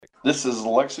This is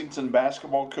Lexington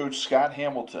basketball coach Scott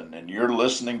Hamilton, and you're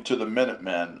listening to the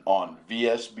Minutemen on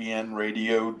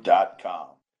VSBNradio.com.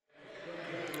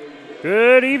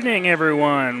 Good evening,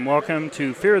 everyone. Welcome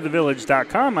to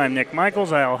fearofthevillage.com. I'm Nick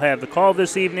Michaels. I'll have the call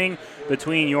this evening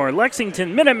between your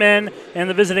Lexington Minutemen and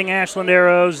the visiting Ashland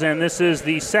Arrows, and this is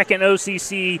the second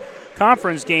OCC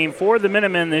conference game for the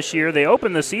Minutemen this year. They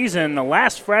opened the season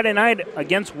last Friday night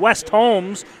against West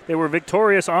Holmes. They were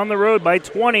victorious on the road by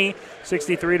 20,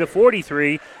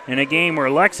 63-43, in a game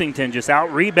where Lexington just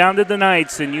out-rebounded the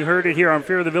Knights, and you heard it here on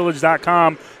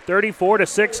fearofthevillage.com,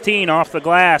 34-16 off the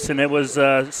glass, and it was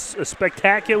a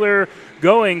spectacular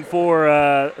going for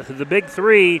the big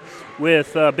three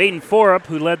with Baden Forup,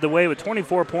 who led the way with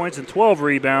 24 points and 12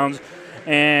 rebounds,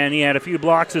 and he had a few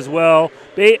blocks as well.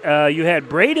 You had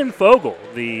Braden Fogel,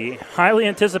 the highly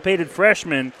anticipated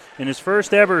freshman, in his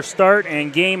first ever start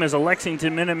and game as a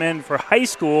Lexington Minuteman for high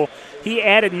school. He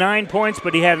added 9 points,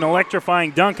 but he had an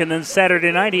electrifying dunk, and then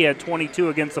Saturday night he had 22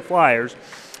 against the Flyers.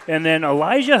 And then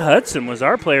Elijah Hudson was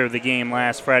our player of the game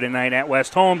last Friday night at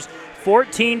West Holmes.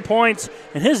 14 points,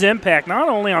 and his impact not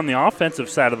only on the offensive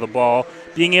side of the ball,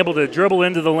 being able to dribble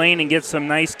into the lane and get some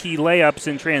nice key layups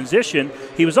in transition,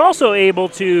 he was also able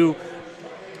to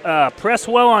press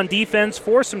well on defense,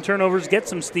 force some turnovers, get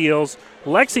some steals.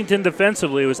 Lexington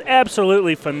defensively was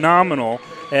absolutely phenomenal,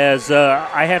 as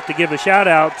I have to give a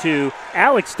shout-out to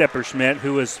Alex Stepperschmidt,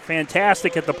 who was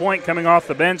fantastic at the point coming off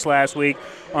the bench last week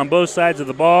on both sides of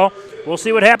the ball. We'll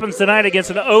see what happens tonight against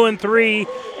an 0-3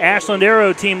 Ashland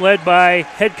Arrow team led by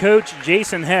head coach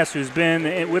Jason Hess, who's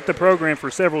been with the program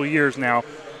for several years now.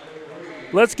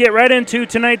 Let's get right into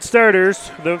tonight's starters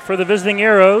for the visiting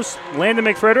Arrows. Landon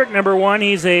McFrederick, number 1,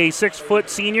 he's a 6-foot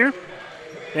senior.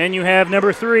 Then you have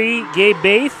number 3, Gabe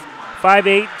Baith,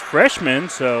 5'8 freshman,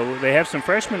 so they have some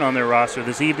freshmen on their roster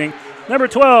this evening. Number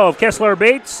 12, Kessler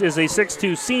Bates, is a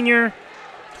 6'2 senior.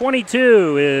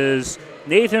 22 is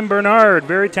Nathan Bernard,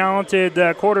 very talented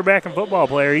quarterback and football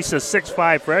player. He's a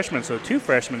 6'5 freshman, so 2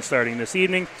 freshmen starting this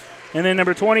evening. And then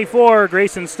number 24,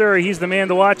 Grayson Sturry, he's the man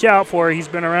to watch out for. He's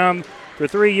been around for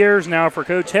 3 years now for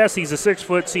Coach Hess. He's a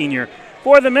 6-foot senior.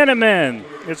 For the Minutemen,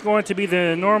 it's going to be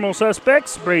the normal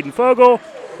suspects: Braden Fogel,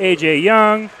 A.J.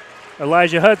 Young,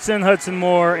 Elijah Hudson, Hudson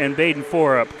Moore, and Baden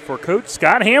Forup. For Coach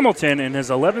Scott Hamilton in his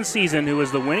 11th season, who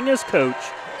is the winningest coach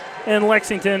in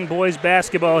Lexington boys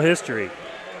basketball history.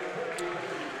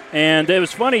 And it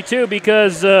was funny, too,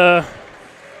 because this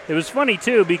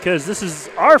is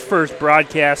our first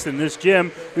broadcast in this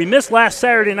gym. We missed last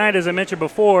Saturday night, as I mentioned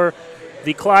before,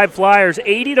 the Clive Flyers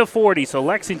 80-40. So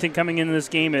Lexington coming into this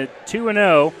game at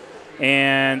 2-0.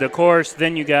 And, of course,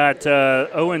 then you got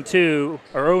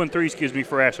 0-3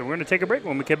 for Ashland. We're going to take a break.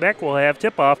 When we get back, we'll have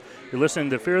tip-off. You're listening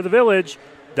to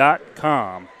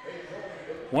fearofthevillage.com.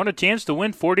 Want a chance to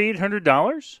win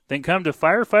 $4,800? Then come to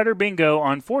Firefighter Bingo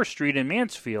on 4th Street in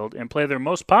Mansfield and play their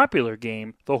most popular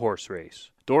game, the horse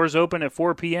race. Doors open at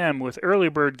 4 p.m. with early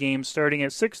bird games starting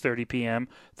at 6:30 p.m.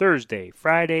 Thursday,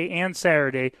 Friday, and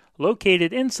Saturday,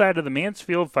 located inside of the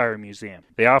Mansfield Fire Museum.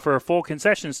 They offer a full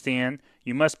concession stand.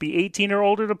 You must be 18 or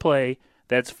older to play.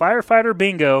 That's Firefighter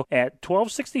Bingo at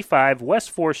 1265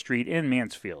 West 4th Street in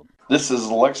Mansfield. This is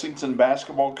Lexington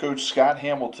basketball coach Scott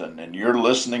Hamilton, and you're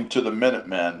listening to the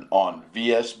Minutemen on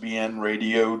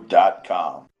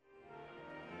VSBNradio.com.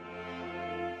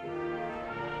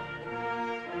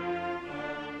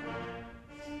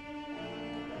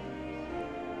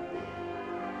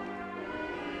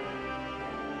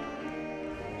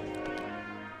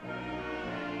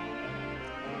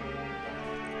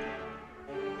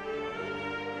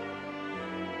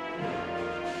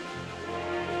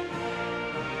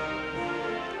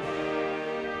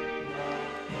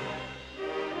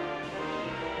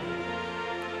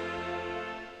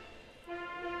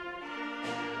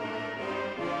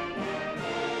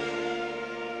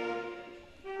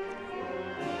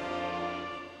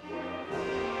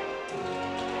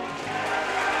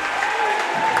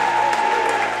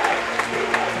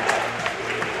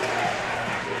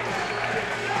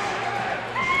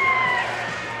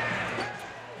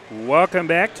 Welcome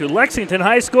back to Lexington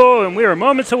High School, and we are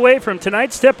moments away from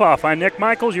tonight's tip-off. I'm Nick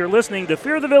Michaels. You're listening to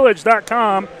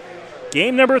fearofthevillage.com.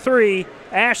 Game number 3,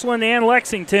 Ashland and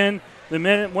Lexington.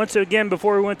 Once again,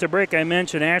 before we went to break, I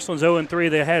mentioned Ashland's 0-3.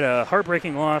 They had a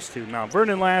heartbreaking loss to Mount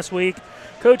Vernon last week.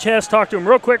 Coach Hess talked to him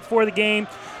real quick before the game,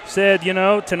 said,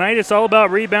 tonight it's all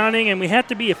about rebounding, and we have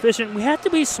to be efficient. We have to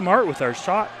be smart with our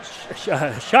shot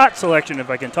selection, if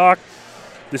I can talk.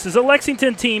 This is a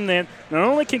Lexington team that not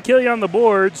only can kill you on the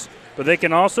boards, but they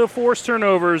can also force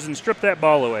turnovers and strip that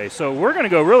ball away. So we're going to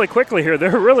go really quickly here.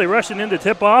 They're really rushing into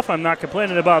tip-off. I'm not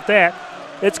complaining about that.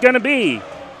 It's going to be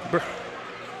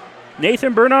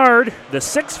Nathan Bernard, the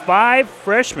 6'5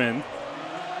 freshman.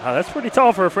 Wow, that's pretty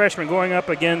tall for a freshman going up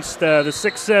against the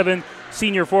 6'7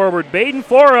 senior forward Baden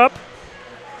Forup.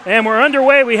 And we're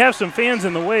underway. We have some fans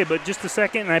in the way, but just a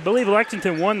second. And I believe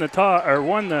Lexington won the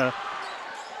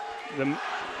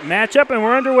matchup, and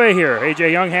we're underway here.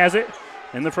 A.J. Young has it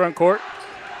in the front court.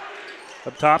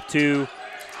 Up top to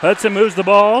Hudson, moves the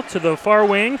ball to the far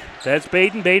wing. That's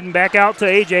Baden. Baden back out to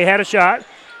A.J. Had a shot.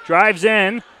 Drives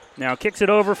in. Now kicks it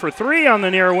over for three on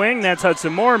the near wing. That's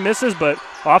Hudson Moore. Misses, but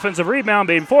offensive rebound.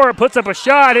 Baden Forup puts up a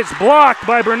shot. It's blocked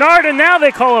by Bernard, and now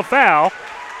they call a foul.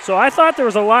 So I thought there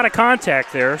was a lot of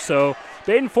contact there. So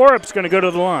Baden Forup's going to go to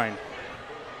the line.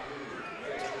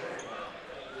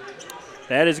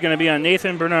 That is going to be on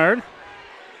Nathan Bernard.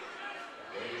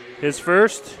 His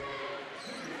first.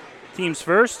 Team's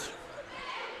first.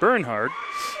 Bernhard.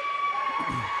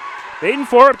 Baden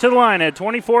Forup to the line. Had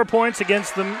 24 points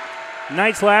against the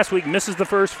Knights last week. Misses the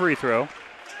first free throw.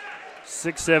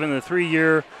 6'7", the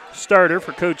 3-year starter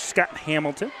for Coach Scott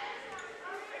Hamilton.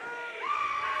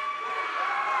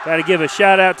 Got to give a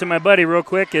shout-out to my buddy real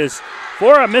quick as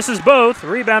Forup misses both.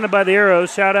 Rebounded by the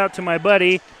Arrows. Shout-out to my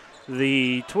buddy,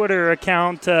 the Twitter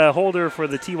account holder for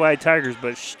the TY Tigers,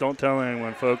 but don't tell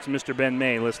anyone, folks. Mr. Ben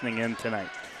May listening in tonight.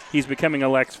 He's becoming a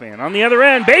Lex fan. On the other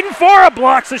end, Baden Forup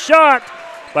blocks a shot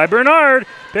by Bernard.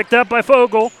 Picked up by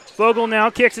Fogel. Fogel now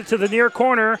kicks it to the near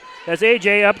corner. That's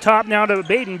A.J. up top now to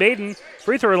Baden. Baden,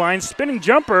 free throw line, spinning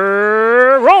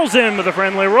jumper. Rolls in with a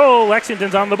friendly roll.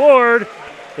 Lexington's on the board.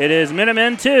 It is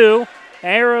Minutemen 2,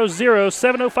 Arrows 0,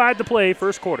 7:05 to play,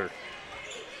 first quarter.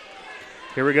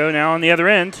 Here we go now on the other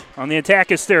end. On the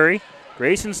attack is Sterry.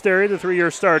 Grayson Sterry, the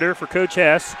 3-year starter for Coach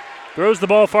Hess. Throws the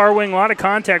ball far wing. A lot of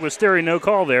contact with Sterry. No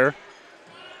call there.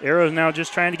 Arrows now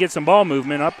just trying to get some ball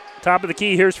movement. Up top of the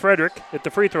key, here's Frederick at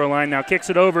the free throw line. Now kicks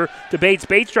it over to Bates.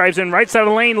 Bates drives in right side of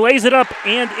the lane, lays it up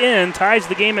and in. Ties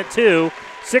the game at 2.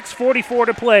 6:44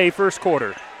 to play, first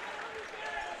quarter.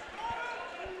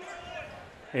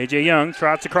 A.J. Young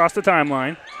trots across the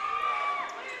timeline.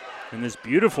 In this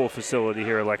beautiful facility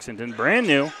here at Lexington. Brand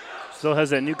new. Still has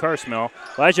that new car smell.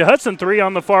 Elijah Hudson, 3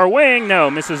 on the far wing. No,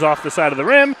 misses off the side of the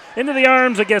rim. Into the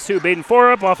arms of guess who? Baden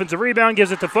Forup. Offensive rebound.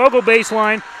 Gives it to Fogel.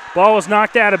 Baseline. Ball was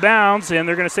knocked out of bounds, and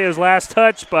they're going to say it was last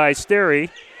touch by Sterry.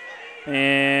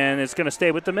 And it's going to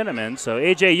stay with the Minutemen. So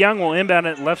A.J. Young will inbound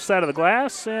it left side of the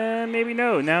glass, and maybe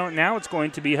no. Now it's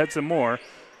going to be Hudson Moore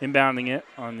inbounding it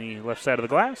on the left side of the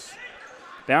glass.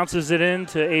 Bounces it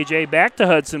into A.J. Back to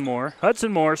Hudson Moore.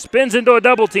 Hudson Moore spins into a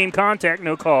double team. Contact,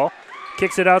 no call.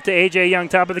 Kicks it out to A.J. Young,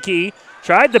 top of the key.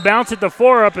 Tried to bounce it to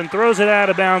Forup and throws it out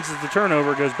of bounds as the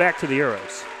turnover goes back to the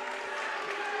Arrows.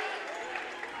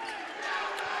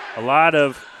 A lot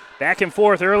of back and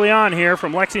forth early on here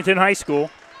from Lexington High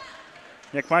School.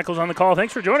 Nick Michaels on the call.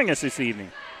 Thanks for joining us this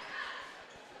evening.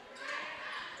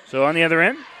 So on the other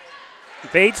end,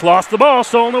 Bates lost the ball,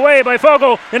 stolen away by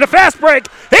Fogel in a fast break.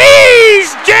 He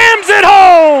jams it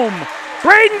home!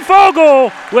 Braden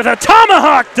Fogel with a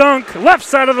tomahawk dunk, left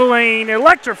side of the lane,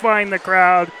 electrifying the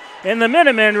crowd, and the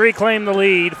Minutemen reclaim the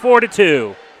lead,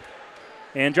 4-2.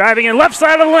 And driving in left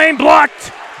side of the lane,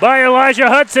 blocked by Elijah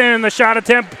Hudson. The shot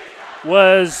attempt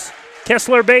was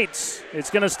Kessler Bates. It's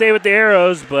going to stay with the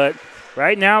Arrows, but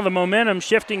right now the momentum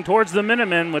shifting towards the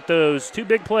Minutemen with those two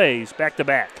big plays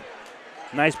back-to-back.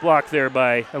 Nice block there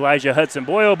by Elijah Hudson.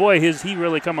 Boy, oh boy, has he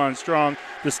really come on strong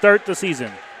to start the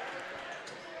season.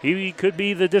 He could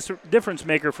be the difference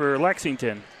maker for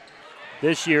Lexington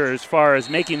this year as far as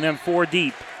making them 4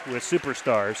 deep with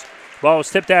superstars. Ball was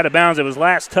tipped out of bounds. It was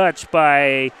last touched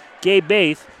by Gabe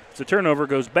Baith. So turnover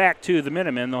goes back to the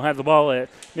Minutemen. They'll have the ball at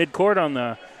midcourt on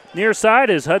the near side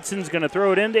as Hudson's going to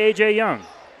throw it into A.J. Young,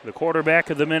 the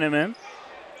quarterback of the Minutemen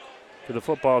for the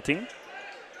football team.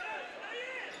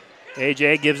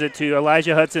 A.J. gives it to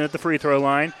Elijah Hudson at the free throw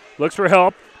line. Looks for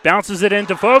help. Bounces it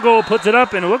into Fogel. Puts it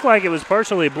up, and it looked like it was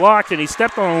partially blocked, and he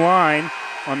stepped on the line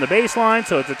on the baseline,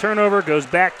 so it's a turnover. Goes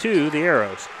back to the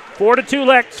Arrows. 4-2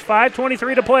 Lex.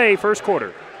 5:23 to play, first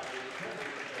quarter.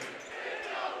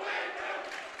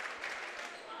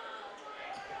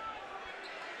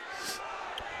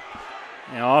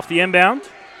 Now off the inbound.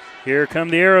 Here come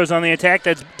the Arrows on the attack.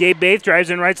 That's Gabe Baith. Drives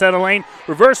in right side of the lane.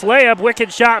 Reverse layup.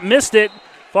 Wicked shot. Missed it.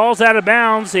 Falls out of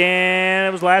bounds, and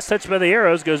it was last touched by the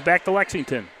Arrows. Goes back to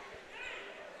Lexington.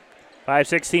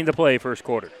 5:16 to play, first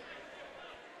quarter.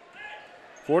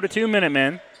 4-2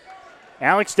 Minutemen.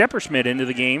 Alex Depperschmidt into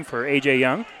the game for A.J.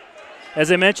 Young. As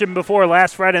I mentioned before,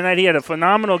 last Friday night he had a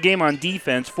phenomenal game on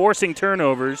defense, forcing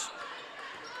turnovers.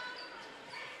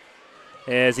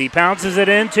 As he pounces it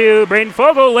into Braden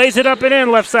Fogel, lays it up and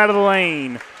in left side of the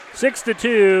lane.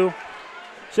 6-2.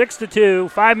 6-2,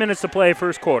 5 minutes to play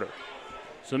first quarter.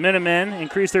 So Minutemen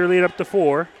increase their lead up to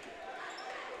 4.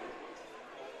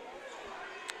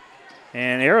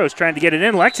 And Arrows trying to get it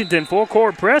in. Lexington full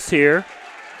court press here.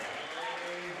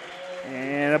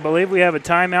 And I believe we have a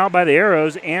timeout by the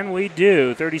Arrows, and we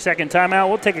do. 30-second timeout.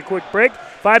 We'll take a quick break.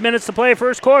 5 minutes to play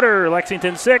first quarter.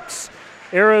 Lexington 6,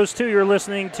 Arrows 2. You're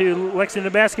listening to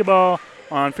Lexington Basketball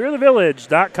on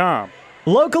fearthevillage.com.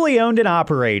 Locally owned and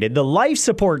operated, the Life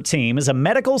Support Team is a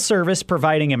medical service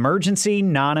providing emergency,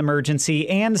 non-emergency,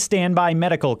 and standby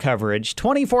medical coverage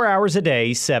 24 hours a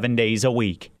day, 7 days a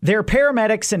week. Their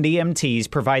paramedics and EMTs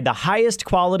provide the highest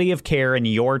quality of care in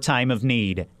your time of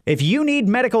need. If you need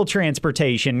medical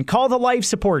transportation, call the Life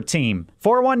Support Team,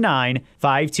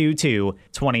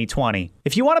 419-522-2020.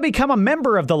 If you want to become a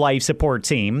member of the Life Support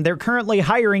Team, they're currently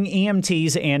hiring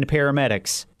EMTs and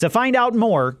paramedics. To find out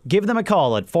more, give them a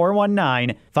call at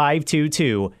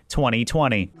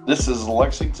 419-522-2020. This is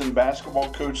Lexington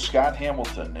basketball coach Scott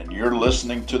Hamilton, and you're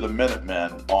listening to the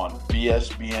Minutemen on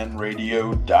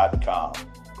BSBNradio.com.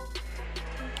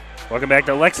 Welcome back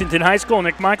to Lexington High School.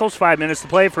 Nick Michaels, 5 minutes to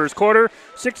play first quarter.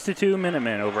 6-2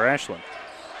 Minutemen over Ashland.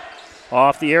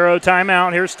 Off the Arrow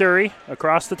timeout, here's Sturry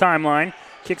across the timeline.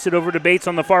 Kicks it over to Bates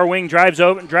on the far wing, drives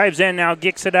in, now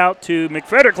kicks it out to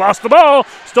McFrederick. Lost the ball,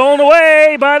 stolen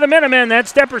away by the Minutemen.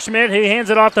 That's Depperschmidt. He hands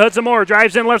it off to Hudson Moore,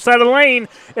 drives in left side of the lane.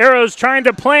 Arrows trying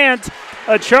to plant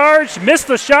a charge. Missed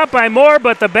the shot by Moore,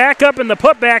 but the backup and the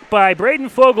putback by Braden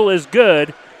Fogle is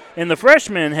good. And the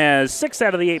freshman has 6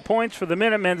 out of the 8 points for the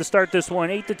Minutemen to start this one.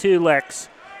 8-2 Lex.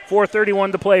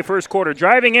 4:31 to play first quarter.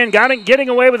 Driving in, getting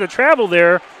away with a travel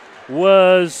there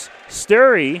was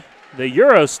Sturry. The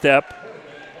Euro step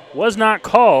was not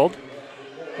called,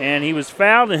 and he was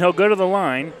fouled, and he'll go to the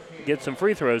line, get some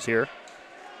free throws here.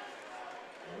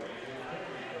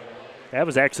 That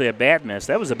was actually a bad miss.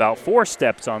 That was about 4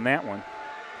 steps on that one.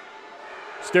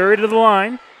 Sturry to the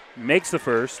line, makes the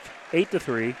first,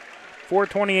 8-3,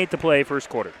 4:28 to play first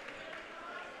quarter.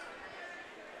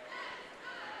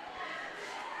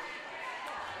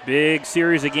 Big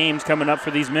series of games coming up for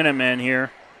these Minutemen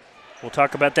here. We'll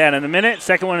talk about that in a minute.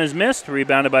 Second one is missed,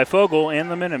 rebounded by Fogle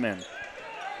and the Minutemen.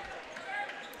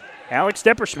 Alex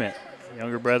Depperschmidt,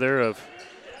 younger brother of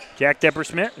Jack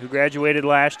Depperschmidt, who graduated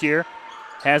last year,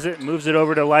 has it, moves it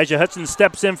over to Elijah Hudson,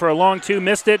 steps in for a long two,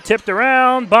 missed it, tipped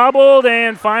around, bobbled,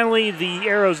 and finally the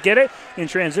Arrows get it. In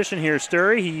transition here,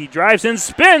 Sturry, he drives in,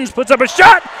 spins, puts up a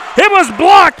shot. It was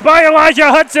blocked by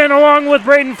Elijah Hudson along with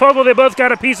Braden Fogle. They both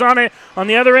got a piece on it. On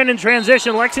the other end in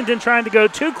transition, Lexington trying to go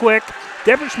too quick.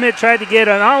 Depperschmidt tried to get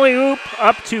an alley-oop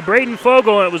up to Braden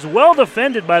Fogle, and it was well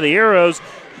defended by the Arrows.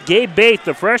 Gabe Bate,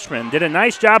 the freshman, did a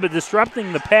nice job of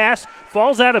disrupting the pass,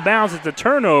 falls out of bounds at the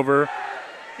turnover,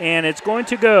 and it's going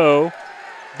to go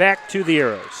back to the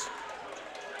Arrows.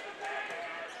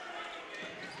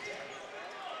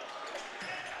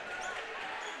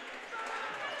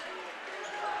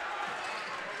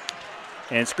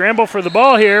 And scramble for the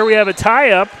ball here. We have a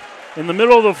tie-up in the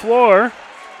middle of the floor.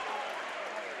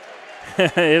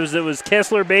 it was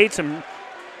Kessler Bates and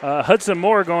Hudson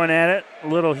Moore going at it. A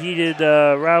little heated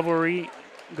rivalry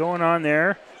going on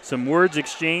there. Some words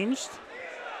exchanged.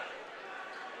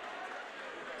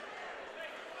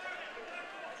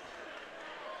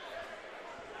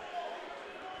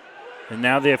 And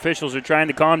now the officials are trying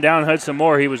to calm down Hudson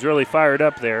Moore. He was really fired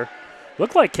up there.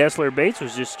 Looked like Kessler Bates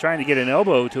was just trying to get an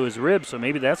elbow to his rib, so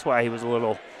maybe that's why he was a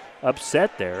little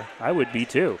upset there. I would be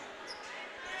too.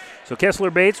 So Kessler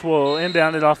Bates will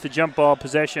inbound it off the jump ball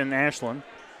possession. Ashland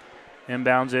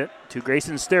inbounds it to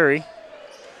Grayson Sturry.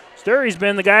 Sturry's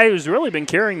been the guy who's really been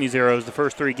carrying these Arrows the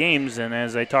first 3 games, and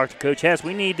as I talked to Coach Hess,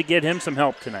 we need to get him some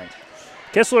help tonight.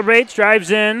 Kessler Bates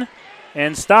drives in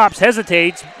and stops,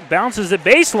 hesitates, bounces at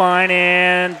baseline,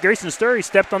 and Grayson Sturry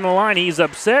stepped on the line. He's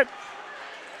upset,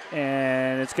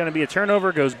 and it's going to be a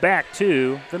turnover. Goes back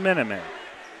to the Minutemen.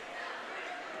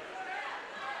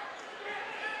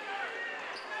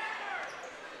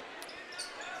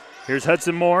 Here's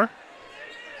Hudson Moore.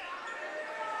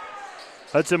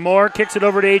 Hudson Moore kicks it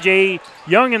over to A.J.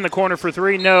 Young in the corner for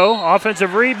 3. No.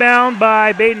 Offensive rebound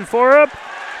by Baden Forup.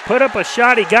 Put up a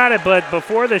shot. He got it, but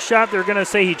before the shot, they're going to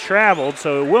say he traveled,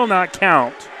 so it will not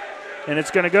count. And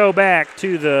it's going to go back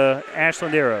to the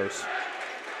Ashland Arrows.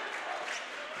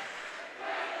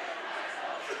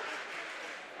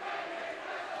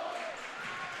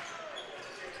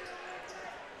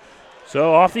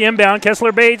 So off the inbound,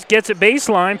 Kessler Bates gets it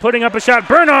baseline, putting up a shot.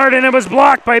 Bernard, and it was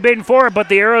blocked by Baden Forup, but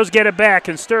the Arrows get it back,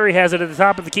 and Sturry has it at the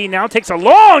top of the key. Now takes a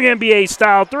long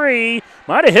NBA-style 3.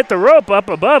 Might have hit the rope up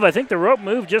above. I think the rope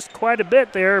moved just quite a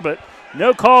bit there, but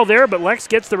No call there, but Lex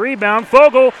gets the rebound.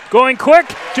 Fogle going quick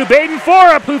to Baden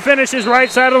Forup, who finishes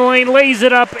right side of the lane, lays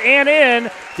it up and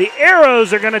in. The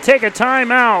Arrows are going to take a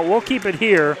timeout. We'll keep it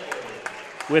here.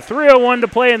 With 3:01 to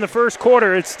play in the first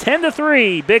quarter, it's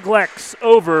 10-3. Big Lex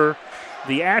over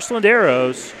the Ashland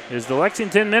Arrows is the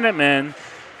Lexington Minutemen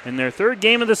in their third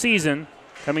game of the season.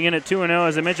 Coming in at 2-0,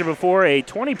 as I mentioned before, a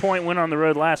 20-point win on the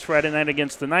road last Friday night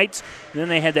against the Knights. Then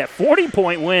they had that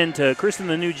 40-point win to christen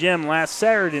the new gym last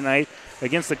Saturday night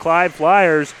against the Clyde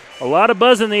Flyers. A lot of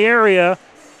buzz in the area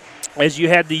as you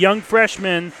had the young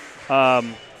freshman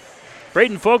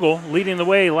Braden Fogle leading the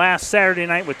way last Saturday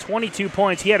night with 22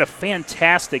 points. He had a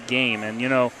fantastic game. And, you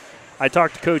know, I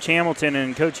talked to Coach Hamilton,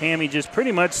 and Coach Hammy just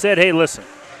pretty much said, hey, listen,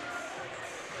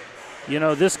 you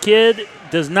know, this kid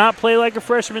does not play like a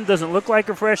freshman, doesn't look like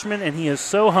a freshman, and he is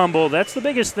so humble. That's the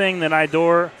biggest thing that I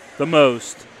adore the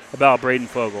most about Braden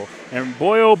Fogle. And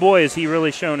boy, oh boy, has he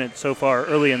really shown it so far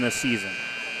early in this season.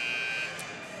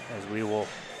 As we will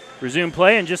resume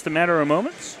play in just a matter of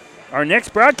moments. Our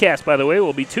next broadcast, by the way,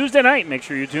 will be Tuesday night. Make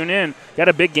sure you tune in. Got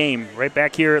a big game right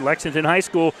back here at Lexington High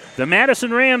School. The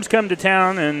Madison Rams come to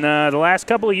town, and the last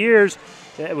couple of years,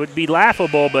 it would be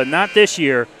laughable, but not this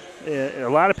year. A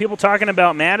lot of people talking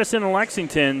about Madison and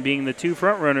Lexington being the two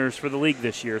front runners for the league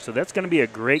this year. So that's going to be a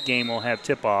great game. We'll have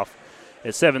tip-off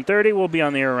at 7:30. We'll be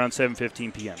on the air around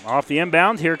 7:15 p.m. Off the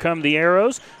inbound, here come the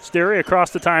Arrows. Sterry across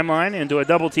the timeline into a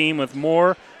double team with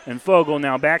Moore and Fogle.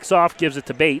 Now backs off, gives it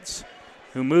to Bates,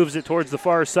 who moves it towards the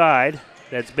far side.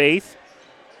 That's Bates.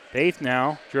 Bates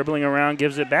now dribbling around,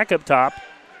 gives it back up top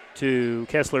to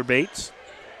Kessler Bates.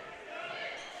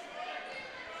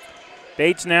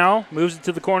 Bates now moves it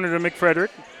to the corner to McFrederick.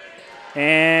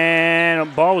 And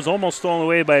the ball was almost stolen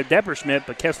away by Depperschmidt,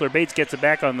 but Kessler Bates gets it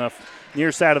back on the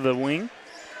near side of the wing.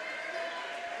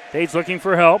 Bates looking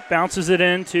for help, bounces it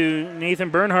in to Nathan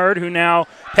Bernhard, who now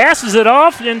passes it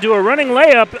off into a running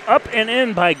layup, up and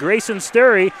in by Grayson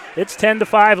Sterry. It's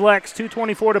 10-5 Lex,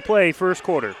 2:24 to play, first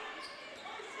quarter.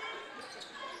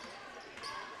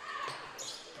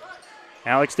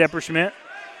 Alex Depperschmidt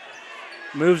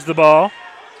moves the ball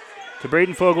to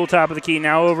Braden Fogle, top of the key.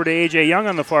 Now over to A.J. Young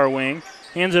on the far wing.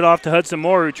 Hands it off to Hudson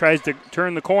Moore, who tries to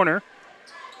turn the corner.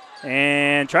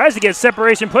 And tries to get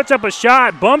separation, puts up a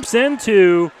shot, bumps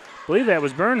into, I believe that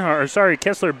was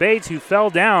Kessler Bates, who fell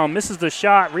down, misses the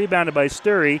shot, rebounded by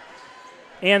Sturry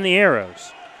and the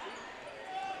Arrows.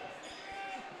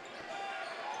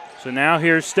 So now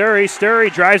here's Sturry.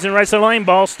 Sturry drives in right side lane,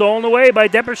 ball stolen away by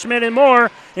Depperschmidt and Moore.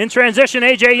 In transition,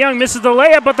 A.J. Young misses the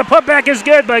layup, but the putback is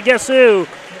good by guess who?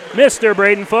 Mr.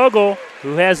 Braden Fogle,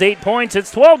 who has 8 points.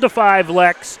 It's 12-5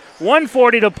 Lex,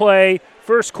 1:40 to play,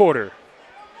 first quarter.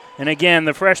 And again,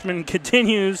 the freshman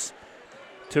continues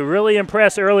to really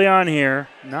impress early on here,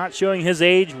 not showing his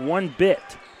age one bit.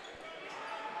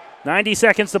 90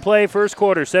 seconds to play, first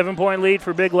quarter, 7-point lead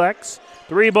for Big Lex.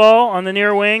 3 ball on the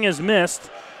near wing is missed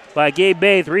by Gabe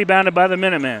Bates, rebounded by the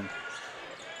Minutemen.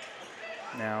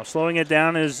 Now slowing it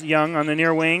down is Young on the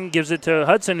near wing, gives it to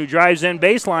Hudson, who drives in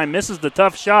baseline, misses the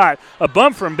tough shot. A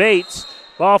bump from Bates.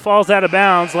 Ball falls out of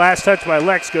bounds. Last touch by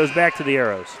Lex goes back to the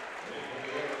Arrows.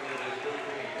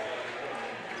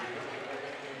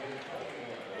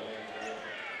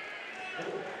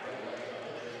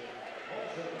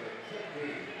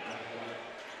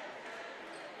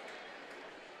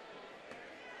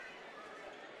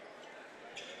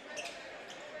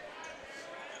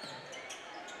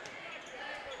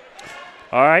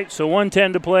 All right, so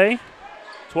 1:10 to play,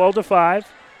 12-5.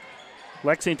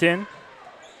 Lexington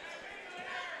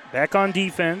back on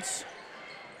defense.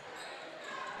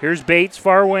 Here's Bates,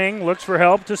 far wing, looks for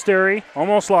help to Sturry.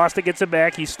 Almost lost it, gets it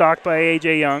back. He's stalked by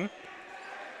A.J. Young.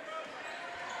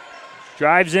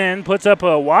 Drives in, puts up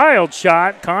a wild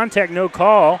shot. Contact, no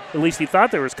call. At least he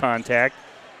thought there was contact.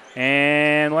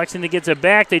 And Lexington gets it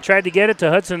back. They tried to get it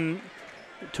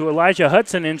to Elijah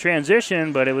Hudson in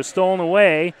transition, but it was stolen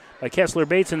away by Kessler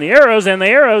Bates and the Arrows, and the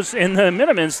Arrows in the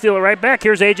Minutemen steal it right back.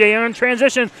 Here's A.J. Young in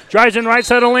transition, drives in right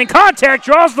side of the lane, contact,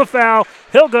 draws the foul.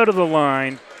 He'll go to the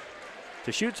line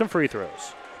to shoot some free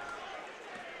throws.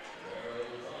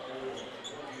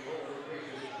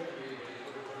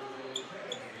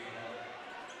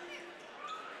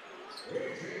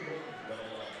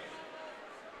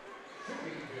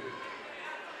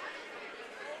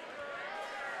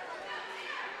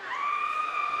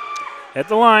 At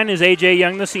the line is A.J.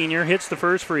 Young, the senior, hits the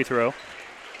first free throw.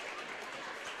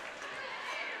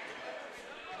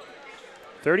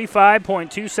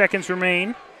 35.2 seconds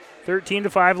remain.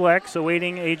 13-5 Lex,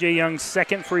 awaiting A.J. Young's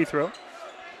second free throw.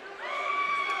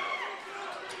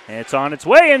 And it's on its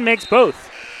way and makes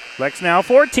both. Lex now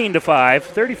 14-5,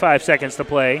 35 seconds to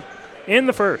play in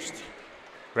the first.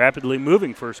 Rapidly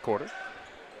moving first quarter.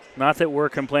 Not that we're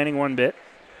complaining one bit.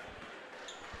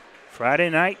 Friday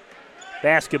night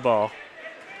basketball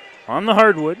on the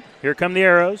hardwood. Here come the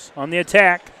Arrows on the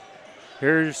attack.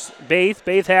 Here's Baith.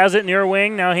 Baith has it near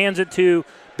wing. Now hands it to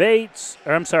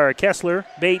Kessler.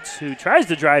 Bates, who tries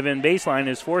to drive in baseline,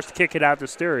 is forced to kick it out to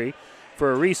Sturry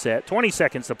for a reset. 20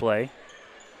 seconds to play.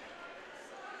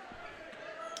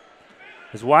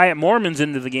 As Wyatt Moorman's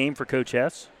into the game for Coach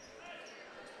Hess.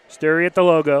 Sturry at the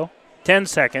logo. 10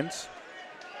 seconds.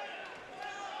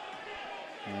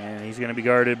 And he's going to be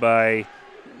guarded by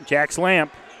Jax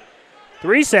Lamp.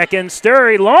 3 seconds.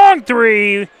 Sturry, long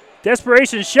three.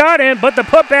 Desperation shot in, but the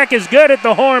putback is good at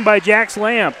the horn by Jax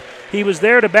Lamp. He was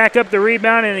there to back up the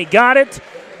rebound, and he got it.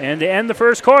 And to end the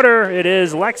first quarter, it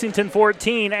is Lexington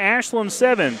 14, Ashland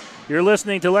 7. You're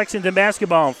listening to Lexington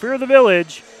Basketball on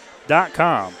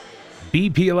FearOfTheVillage.com.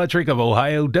 BP Electric of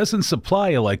Ohio doesn't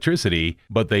supply electricity,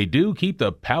 but they do keep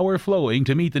the power flowing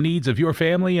to meet the needs of your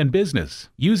family and business.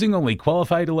 Using only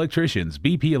qualified electricians,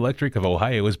 BP Electric of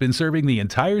Ohio has been serving the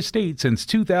entire state since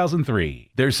 2003.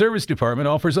 Their service department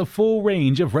offers a full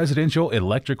range of residential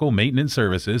electrical maintenance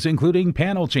services, including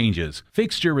panel changes,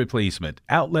 fixture replacement,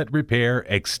 outlet repair,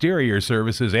 exterior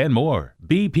services, and more.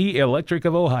 BP Electric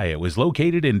of Ohio is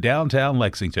located in downtown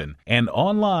Lexington and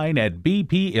online at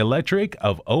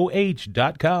bpelectricofoh.com.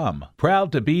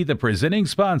 Proud to be the presenting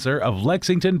sponsor of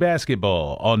Lexington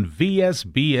Basketball on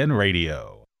VSBN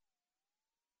Radio.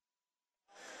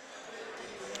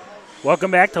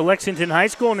 Welcome back to Lexington High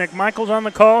School. Nick Michaels on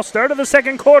the call. Start of the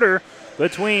second quarter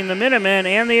between the Minutemen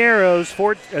and the Arrows. A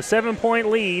 7-point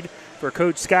lead for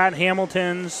Coach Scott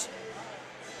Hamilton's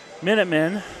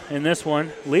Minutemen in this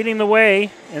one. Leading the way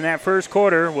in that first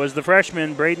quarter was the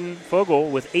freshman Braden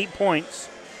Fogel with 8 points.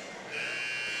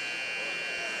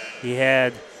 He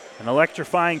had an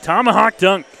electrifying tomahawk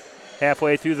dunk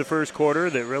halfway through the first quarter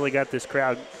that really got this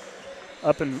crowd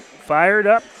up and fired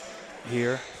up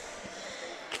here.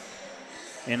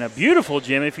 And a beautiful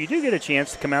gym. If you do get a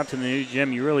chance to come out to the new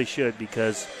gym, you really should,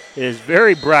 because it is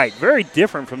very bright, very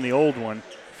different from the old one.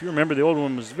 If you remember, the old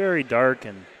one was very dark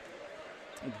and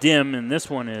dim, and this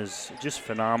one is just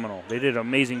phenomenal. They did an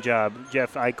amazing job,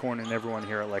 Jeff Eichhorn and everyone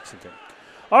here at Lexington.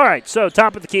 All right, so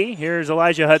top of the key. Here's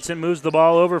Elijah Hudson, moves the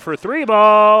ball over for three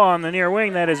ball on the near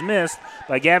wing. That is missed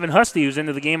by Gavin Husty, who's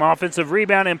into the game. Offensive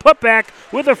rebound and putback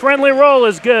with a friendly roll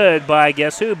is good by,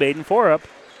 guess who, Baden Forup.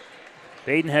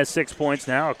 Baden has 6 points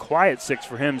now, a quiet 6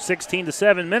 for him,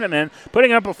 16-7 Minutemen.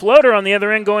 Putting up a floater on the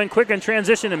other end, going quick in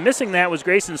transition, and missing that was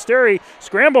Grayson Sturry.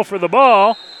 Scramble for the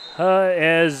ball,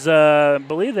 I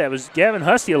believe that was Gavin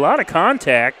Husty. A lot of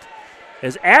contact.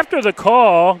 As after the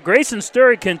call, Grayson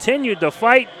Sturry continued to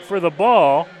fight for the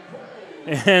ball,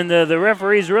 and the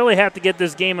referees really have to get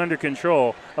this game under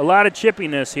control. A lot of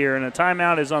chippiness here, and a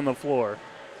timeout is on the floor.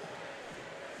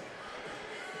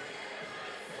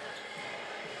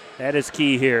 That is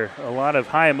key here. A lot of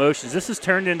high emotions. This has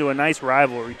turned into a nice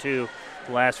rivalry, too,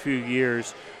 the last few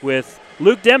years. With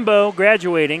Luke Dembo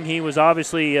graduating, he was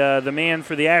obviously the man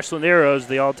for the Ashland Arrows,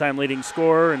 the all-time leading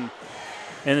scorer, and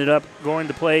ended up going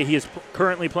to play. He is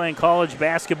currently playing college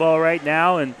basketball right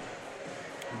now, and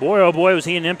boy, oh boy, was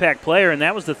he an impact player. And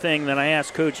that was the thing that I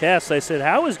asked Coach Hess. I said,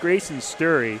 how is Grayson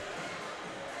Sturry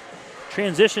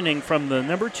transitioning from the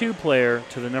number 2 player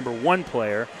to the number 1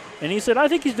 player? And he said, I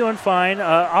think he's doing fine.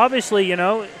 Obviously,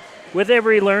 with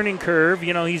every learning curve,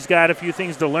 he's got a few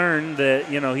things to learn that,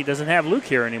 he doesn't have Luke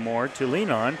here anymore to lean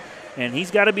on. And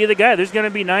he's got to be the guy. There's going to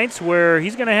be nights where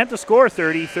he's going to have to score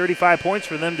 30, 35 points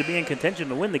for them to be in contention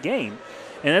to win the game.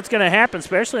 And that's going to happen,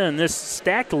 especially in this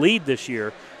stacked lead this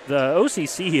year. The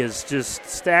OCC is just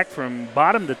stacked from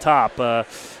bottom to top.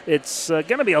 It's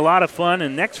going to be a lot of fun.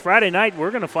 And next Friday night,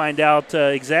 we're going to find out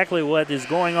exactly what is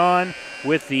going on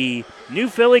with the New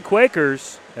Philly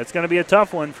Quakers. That's going to be a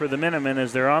tough one for the Minutemen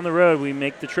as they're on the road. We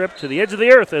make the trip to the edge of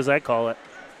the earth, as I call it,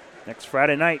 next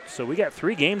Friday night. So we got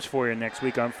 3 games for you next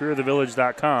week on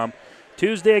FearOfTheVillage.com.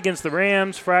 Tuesday against the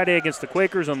Rams, Friday against the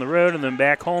Quakers on the road, and then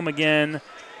back home again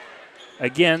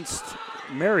against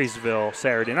Marysville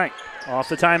Saturday night. Off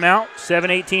the timeout,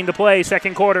 7:18 to play,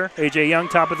 second quarter. A.J. Young,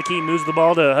 top of the key, moves the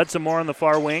ball to Hudson Moore on the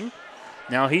far wing.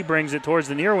 Now he brings it towards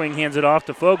the near wing, hands it off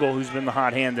to Fogel, who's been the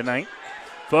hot hand tonight.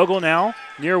 Fogel now,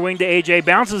 near wing to A.J.,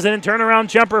 bounces in, turnaround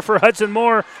jumper for Hudson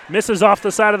Moore, misses off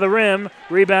the side of the rim,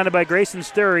 rebounded by Grayson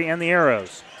Sturry and the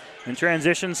Arrows. In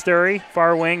transition, Sturry,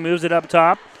 far wing, moves it up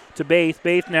top to Baith.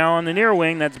 Baith now on the near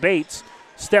wing, that's Bates.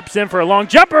 Steps in for a long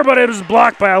jumper, but it was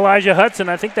blocked by Elijah Hudson.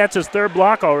 I think that's his 3rd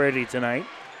block already tonight.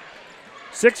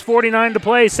 6:49 to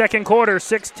play, second quarter,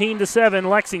 16-7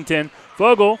 Lexington.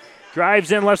 Fogel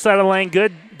drives in left side of the lane.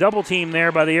 Good double team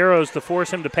there by the Arrows to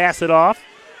force him to pass it off.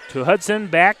 to Hudson,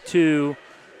 back to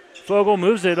Fogle,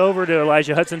 moves it over to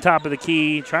Elijah Hudson, top of the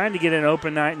key, trying to get an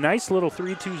open, nice little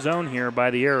 3-2 zone here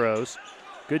by the Arrows.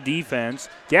 Good defense.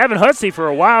 Gavin Hutsey for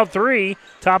a wild three,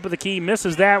 top of the key,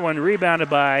 misses that one, rebounded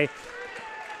by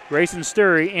Grayson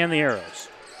Sturry and the Arrows.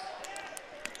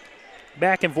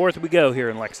 Back and forth we go here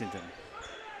in Lexington.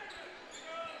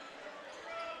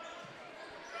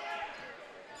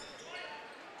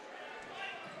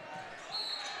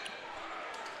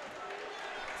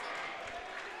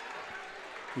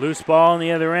 Loose ball on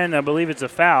the other end. I believe it's a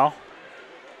foul.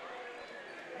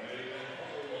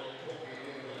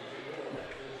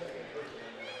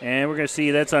 And we're going to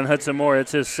see that's on Hudson Moore.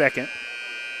 That's his second.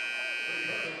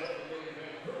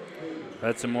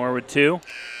 Hudson Moore with 2.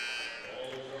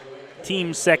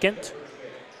 Team second.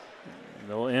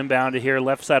 They'll inbound it here,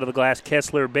 left side of the glass,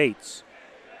 Kessler Bates.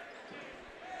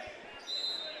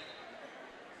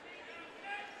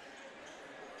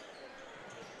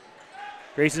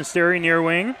 Grayson Sterry near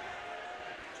wing.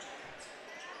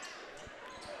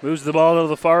 Moves the ball to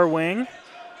the far wing.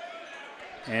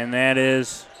 And that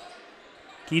is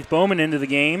Keith Bowman into the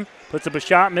game. Puts up a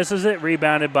shot, misses it.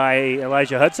 Rebounded by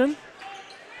Elijah Hudson.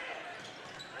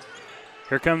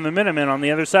 Here come the Minutemen on the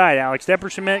other side. Alex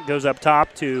Depperschmidt goes up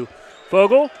top to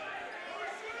Fogle.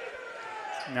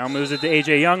 Now moves it to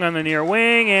A.J. Young on the near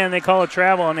wing, and they call a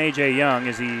travel on A.J. Young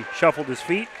as he shuffled his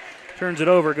feet. Turns it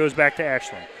over, goes back to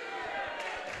Ashland.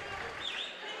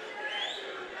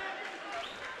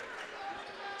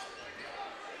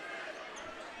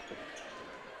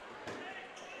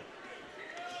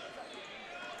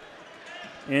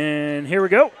 And here we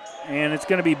go. And it's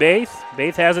going to be Baith.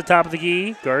 Baith has it top of the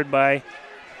key, guarded by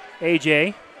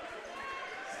A.J.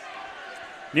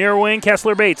 Near wing,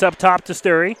 Kessler Bates up top to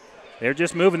Sturry. They're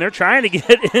just moving. They're trying to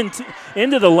get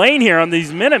into the lane here on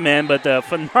these Minutemen, but a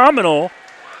phenomenal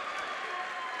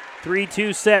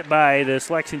 3-2 set by this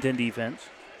Lexington defense.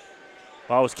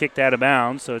 Ball was kicked out of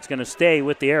bounds, so it's going to stay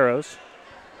with the Arrows.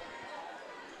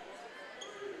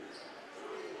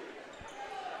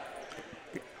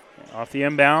 Off the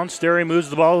inbound, Sturry moves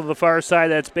the ball to the far side.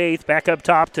 That's Bates. Back up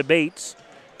top to Bates.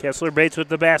 Kessler Bates with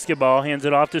the basketball. Hands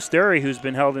it off to Sturry, who's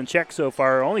been held in check so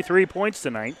far. Only 3 points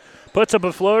tonight. Puts up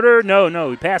a floater.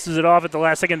 No. He passes it off at the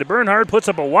last second to Bernhard. Puts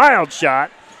up a wild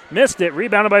shot. Missed it.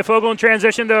 Rebounded by Fogle in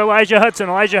transition to Elijah Hudson.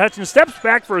 Elijah Hudson steps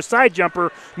back for a side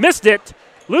jumper. Missed it.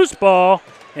 Loose ball.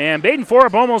 And Baden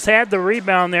Forup almost had the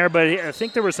rebound there, but I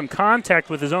think there was some contact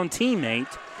with his own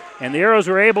teammate. And the Arrows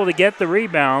were able to get the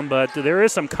rebound, but there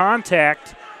is some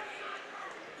contact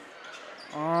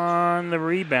on the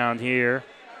rebound here.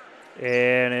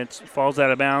 And it falls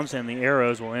out of bounds, and the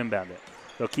Arrows will inbound it.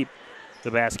 They'll keep the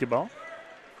basketball.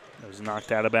 It was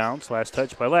knocked out of bounds. Last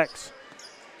touch by Lex.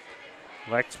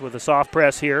 Lex with a soft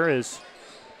press here is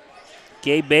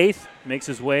Gabe Baith. Makes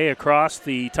his way across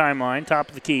the timeline, top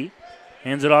of the key.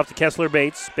 Hands it off to Kessler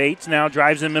Bates. Bates now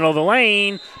drives in the middle of the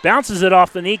lane. Bounces it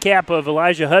off the kneecap of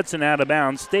Elijah Hudson out of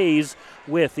bounds. Stays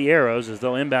with the Arrows as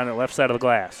they'll inbound it left side of the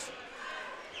glass.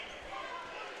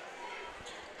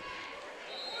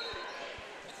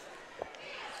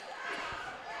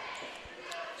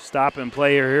 Stop and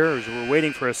play here as we're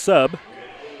waiting for a sub.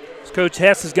 As Coach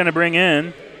Hess is going to bring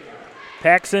in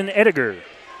Paxton Ediger.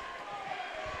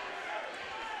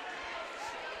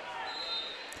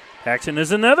 Paxton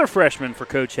is another freshman for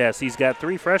Coach Hess. He's got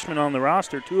 3 freshmen on the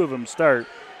roster. 2 of them start.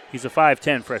 He's a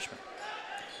 5'10 freshman.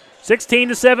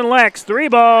 16-7 Lex.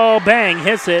 3-ball. Bang.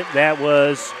 Hits it. That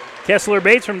was Kessler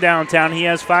Bates from downtown. He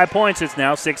has 5 points. It's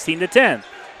now 16-10.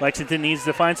 Lexington needs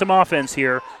to find some offense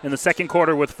here in the second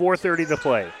quarter with 4:30 to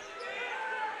play.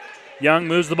 Young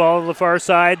moves the ball to the far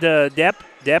side to Depp.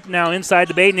 Depp now inside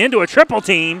the Baden into a triple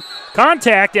team.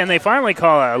 Contact, and they finally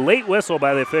call a late whistle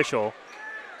by the official.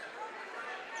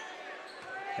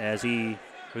 As he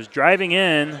was driving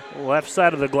in left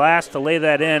side of the glass to lay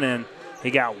that in, and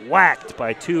he got whacked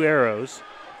by 2 Arrows.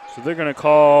 So they're going to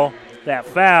call that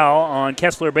foul on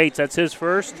Kessler Bates. That's his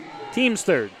first, team's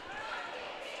third.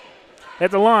 At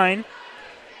the line,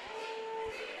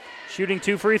 shooting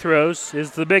 2 free throws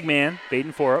is the big man,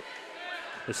 Baden Forup,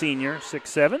 the senior,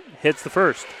 6'7", hits the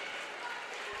first.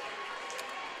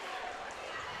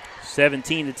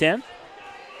 17-10.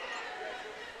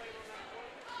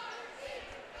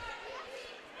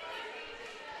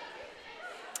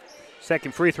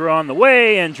 Second free throw on the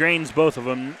way and drains both of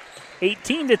them.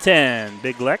 18-10.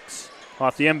 Big Lex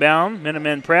off the inbound.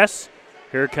 Minutemen press.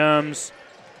 Here comes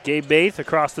Gabe Baith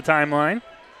across the timeline.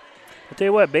 I'll tell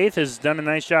you what, Baith has done a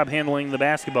nice job handling the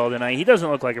basketball tonight. He doesn't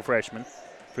look like a freshman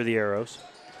for the Arrows.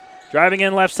 Driving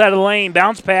in left side of the lane.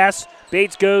 Bounce pass.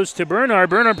 Bates goes to Bernhard.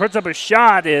 Bernhard puts up a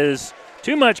shot. Is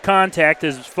Too much contact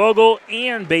as Fogel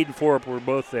and Baden Forup were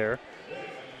both there.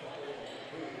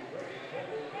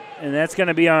 And that's going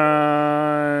to be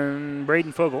on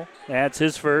Braden Fogel. That's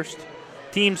his first.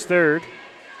 Team's third.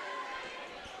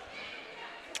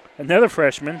 Another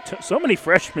freshman. So many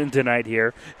freshmen tonight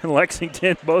here in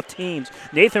Lexington, both teams.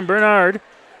 Nathan Bernard,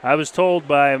 I was told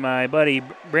by my buddy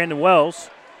Brandon Wells,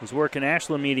 who's working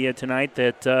Ashland Media tonight,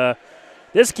 that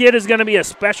this kid is going to be a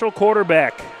special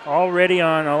quarterback, already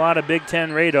on a lot of Big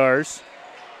Ten radars,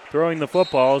 throwing the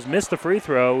footballs. Missed the free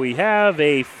throw. We have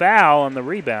a foul on the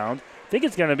rebound. I think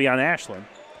it's going to be on Ashland.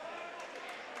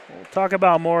 We'll talk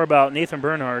about more about Nathan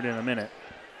Bernard in a minute.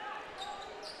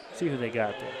 See who they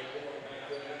got there.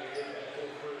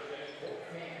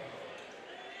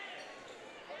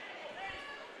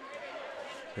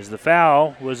 As the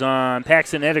foul was on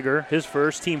Paxton Edgar, his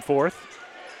first, team fourth.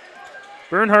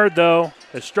 Bernhard, though,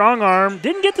 a strong arm.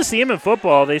 Didn't get to see him in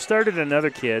football. They started another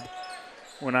kid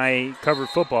when I covered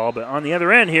football. But on the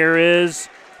other end here is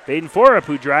Baden Forup,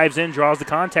 who drives in, draws the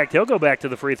contact. He'll go back to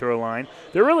the free throw line.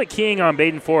 They're really keying on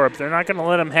Baden Forup. They're not going to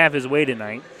let him have his way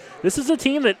tonight. This is a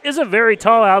team that isn't very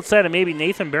tall outside of maybe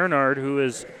Nathan Bernard, who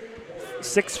is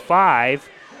 6'5".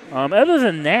 Other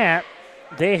than that,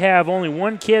 they have only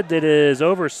one kid that is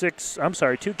over 6. I'm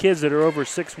sorry, 2 kids that are over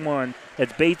 6'1".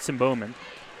 That's Bates and Bowman.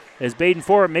 As Baden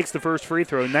Forup makes the first free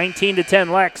throw. 19-10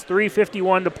 Lex,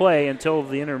 3:51 to play until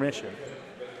the intermission.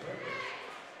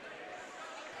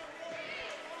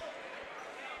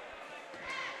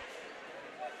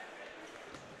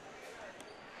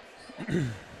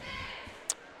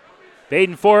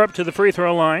 Baden Forup to the free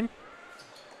throw line.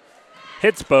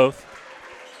 Hits both.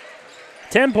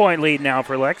 10-point lead now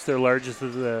for Lex, their largest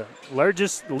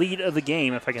lead of the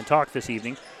game, if I can talk this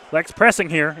evening. Lex pressing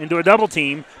here into a double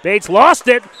team. Bates lost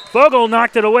it. Fogel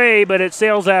knocked it away, but it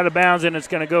sails out of bounds, and it's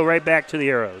going to go right back to the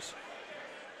Arrows.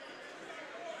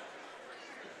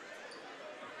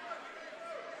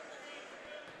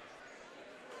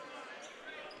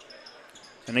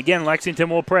 And again, Lexington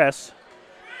will press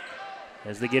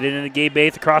as they get it into Gabe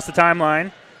Bates across the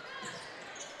timeline.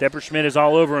 Depperschmidt is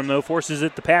all over him, though, forces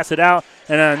it to pass it out.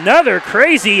 And another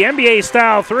crazy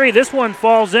NBA-style three. This one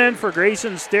falls in for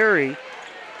Grayson Sterry.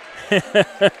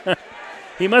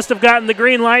 He must have gotten the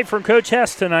green light from Coach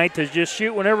Hess tonight to just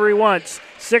shoot whenever he wants.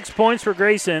 6 points for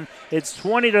Grayson. It's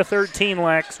 20-13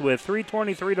 Lex with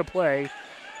 3:23 to play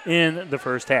in the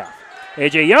first half.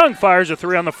 A.J. Young fires a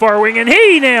three on the far wing, and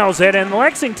he nails it, and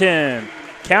Lexington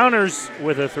counters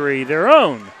with a three, their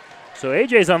own. So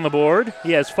A.J.'s on the board.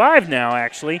 He has 5 now,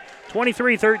 actually.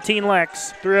 23-13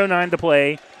 Lex, 3:09 to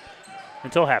play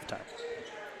until halftime.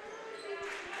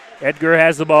 Edgar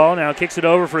has the ball, now kicks it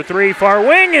over for 3, far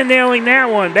wing, and nailing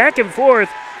that one. Back and forth.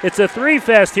 It's a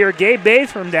 3-fest here. Gabe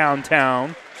Bates from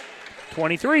downtown.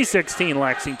 23-16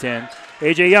 Lexington.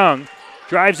 A.J. Young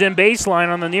drives in baseline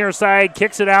on the near side,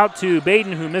 kicks it out to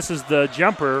Baden, who misses the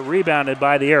jumper, rebounded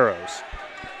by the Arrows.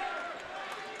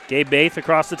 Gabe Bates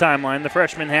across the timeline. The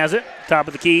freshman has it, top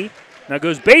of the key. Now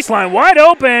goes baseline, wide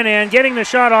open, and getting the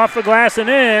shot off the glass and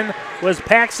in was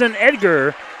Paxton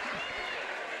Edgar,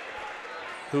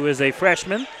 who is a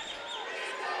freshman.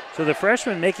 So the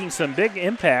freshman making some big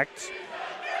impacts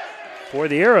for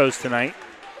the Arrows tonight.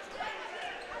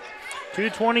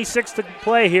 2:26 to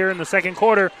play here in the second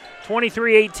quarter.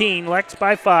 23-18, Lex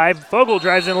by 5. Fogel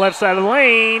drives in left side of the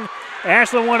lane.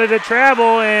 Ashland wanted to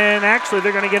travel, and actually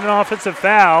they're going to get an offensive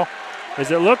foul,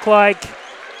 as it looked like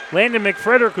Landon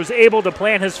McFrederick was able to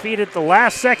plant his feet at the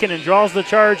last second and draws the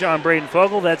charge on Braden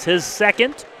Fogel. That's his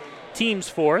second, team's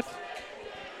fourth.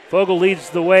 Fogel leads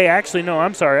the way. Actually, no,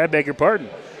 I'm sorry, I beg your pardon.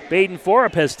 Baden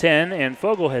Forup has 10, and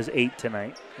Fogel has 8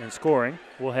 tonight in scoring.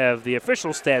 We'll have the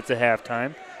official stats at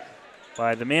halftime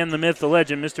by the man, the myth, the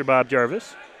legend, Mr. Bob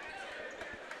Jarvis.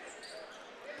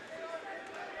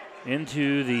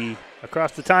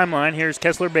 Across the timeline, here's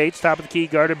Kessler Bates, top of the key,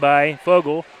 guarded by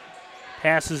Fogel.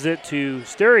 Passes it to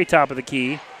Sterry, top of the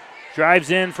key. Drives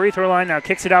in, free throw line, now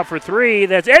kicks it out for 3.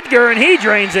 That's Edgar, and he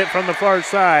drains it from the far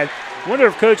side. Wonder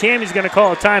if Coach Hammy's going to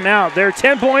call a timeout. Their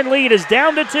 10-point lead is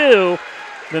down to 2.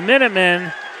 The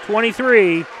Minutemen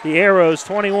 23, the Arrows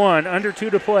 21, under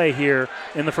 2 to play here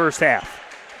in the first half.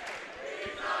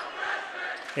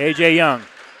 A.J. Young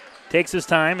takes his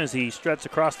time as he struts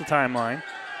across the timeline.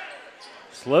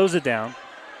 Slows it down.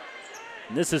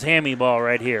 And this is Hammy ball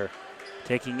right here.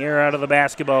 Taking air out of the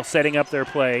basketball, setting up their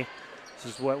play.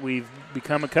 This is what we've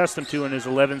become accustomed to in his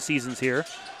 11 seasons here.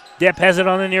 Depp has it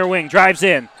on the near wing, drives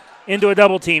in into a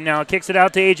double team now, kicks it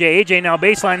out to A.J. A.J. now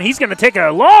baseline. He's going to take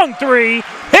a long 3,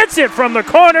 hits it from the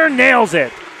corner, nails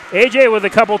it. A.J. with a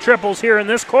couple triples here in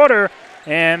this quarter.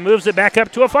 and moves it back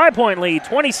up to a 5-point lead.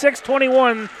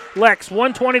 26-21 Lex,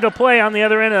 1:20 to play on the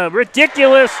other end. A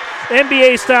ridiculous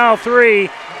NBA-style three,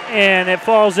 and it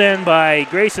falls in by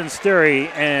Grayson Sturry.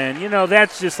 And,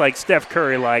 that's just like Steph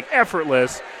Curry-like,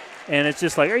 effortless. And it's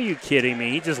just like, are you kidding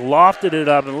me? He just lofted it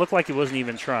up and looked like he wasn't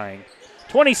even trying.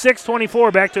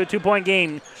 26-24, back to a 2-point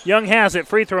game. Young has it,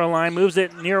 free throw line, moves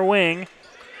it near wing.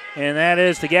 And that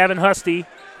is to Gavin Husty,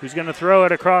 who's going to throw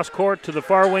it across court to the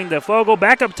far wing to Fogle.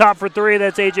 Back up top for three.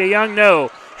 That's A.J. Young. No.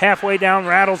 Halfway down,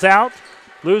 rattles out.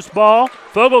 Loose ball.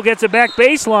 Fogle gets it back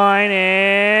baseline,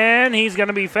 and he's going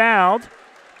to be fouled.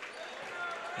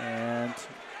 And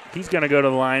he's going to go to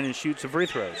the line and shoot some free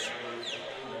throws.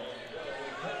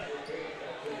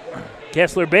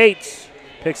 Kessler Bates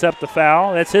picks up the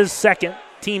foul. That's his second,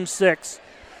 team 6.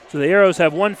 So the Arrows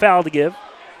have one foul to give.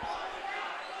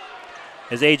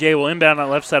 As A.J. will inbound on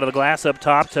the left side of the glass up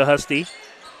top to Husty.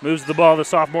 Moves the ball, the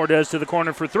sophomore does, to the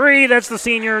corner for three. That's the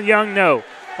senior, Young, no.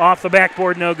 Off the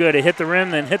backboard, no good. It hit the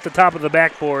rim, then hit the top of the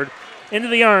backboard. Into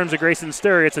the arms of Grayson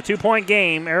Sturry. It's a 2-point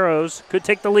game. Arrows could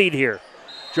take the lead here.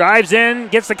 Drives in,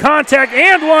 gets the contact,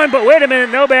 and one, but wait a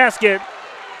minute, no basket.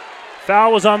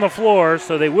 Foul was on the floor,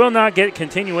 so they will not get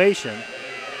continuation.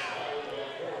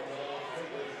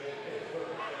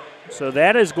 So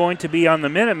that is going to be on the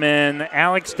Minutemen.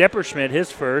 Alex Depperschmidt,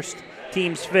 his first,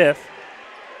 team's 5th.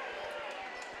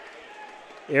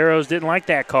 Arrows didn't like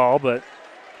that call, but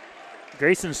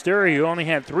Grayson Sturry, who only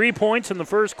had 3 points in the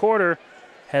first quarter,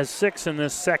 has 6 in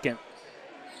this second.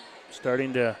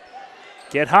 Starting to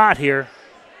get hot here.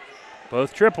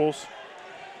 Both triples,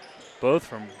 both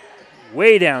from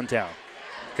way downtown.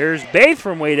 Here's Bates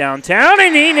from way downtown,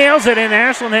 and he nails it, and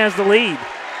Ashland has the lead.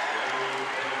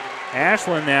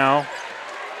 Ashland now,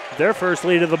 their first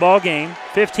lead of the ball game.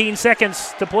 15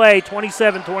 seconds to play,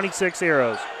 27-26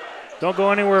 Arrows. Don't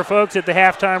go anywhere, folks. At the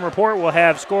halftime report, we'll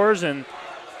have scores and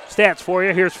stats for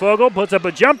you. Here's Fogle, puts up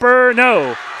a jumper,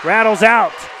 no. Rattles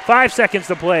out, 5 seconds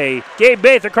to play. Gabe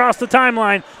Bates across the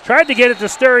timeline, tried to get it to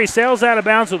Sturry, sails out of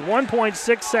bounds with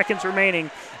 1.6 seconds remaining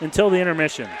until the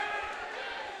intermission.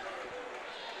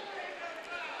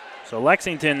 So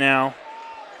Lexington now,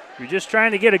 you're just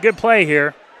trying to get a good play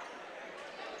here.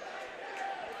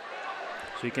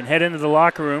 So you can head into the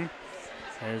locker room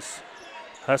as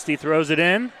Husty throws it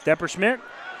in. Depperschmidt,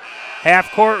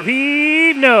 half court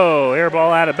heave, no. Air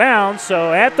ball out of bounds.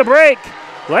 So at the break,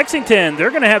 Lexington, they're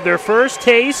going to have their first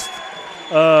taste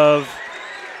of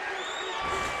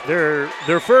really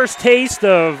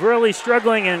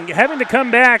struggling and having to come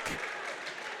back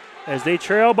as they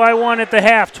trail by 1 at the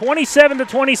half.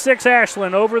 27-26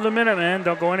 Ashland over the Minutemen.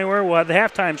 Don't go anywhere. We'll have the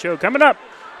halftime show coming up.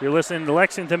 You're listening to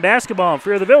Lexington Basketball on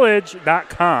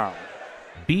FearTheVillage.com.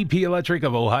 BP Electric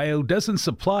of Ohio doesn't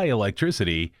supply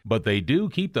electricity, but they do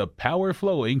keep the power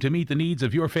flowing to meet the needs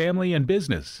of your family and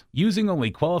business. Using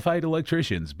only qualified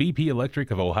electricians, BP Electric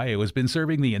of Ohio has been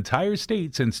serving the entire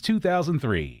state since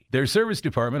 2003. Their service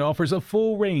department offers a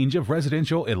full range of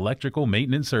residential electrical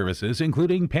maintenance services,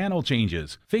 including panel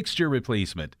changes, fixture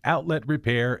replacement, outlet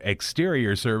repair,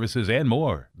 exterior services, and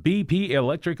more. BP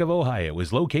Electric of Ohio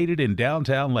is located in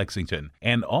downtown Lexington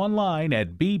and online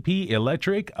at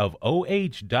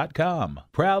bpelectricofoh.com.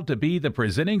 Proud to be the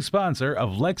presenting sponsor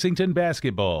of Lexington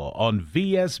Basketball on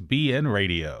VSBN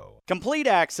Radio. Complete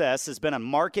Access has been a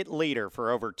market leader for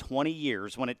over 20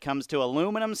 years when it comes to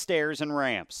aluminum stairs and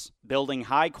ramps. Building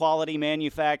high-quality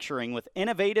manufacturing with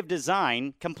innovative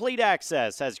design, Complete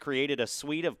Access has created a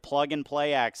suite of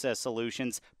plug-and-play access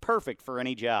solutions perfect for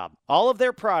any job. All of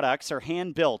their products are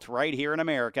hand-built right here in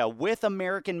America with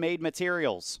American-made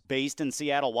materials. Based in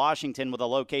Seattle, Washington, with a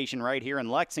location right here in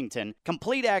Lexington,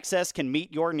 Complete Access can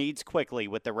meet your needs quickly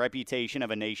with the reputation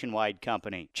of a nationwide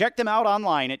company. Check them out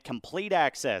online at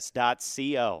CompleteAccess.co.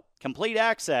 Complete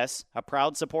Access, a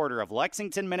proud supporter of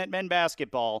Lexington Minutemen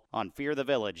basketball on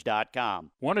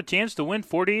FearTheVillage.com. Want a chance to win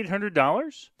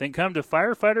 $4,800? Then come to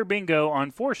Firefighter Bingo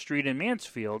on 4th Street in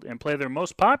Mansfield and play their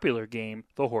most popular game,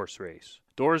 the horse race.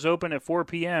 Doors open at 4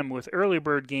 p.m. with early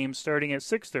bird games starting at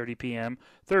 6:30 p.m.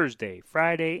 Thursday,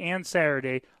 Friday, and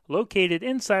Saturday, located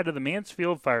inside of the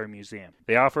Mansfield Fire Museum.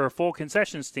 They offer a full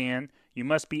concession stand. You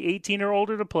must be 18 or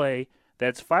older to play.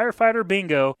 That's Firefighter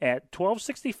Bingo at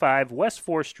 1265 West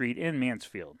 4th Street in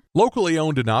Mansfield. Locally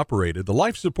owned and operated, the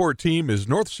Life Support Team is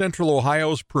North Central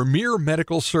Ohio's premier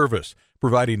medical service,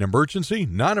 providing emergency,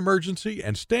 non-emergency,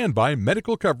 and standby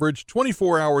medical coverage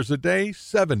 24 hours a day,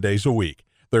 7 days a week.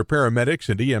 Their paramedics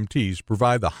and EMTs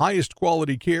provide the highest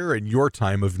quality care in your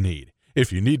time of need.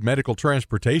 If you need medical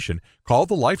transportation, call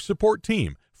the Life Support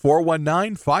Team,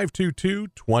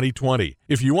 419-522-2020.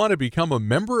 If you want to become a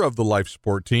member of the Life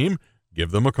Support Team,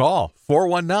 give them a call,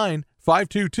 419-522-2020.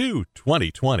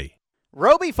 522-2020.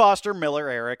 Roby Foster Miller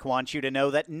Eric wants you to know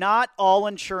that not all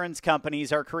insurance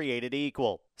companies are created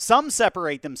equal. Some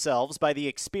separate themselves by the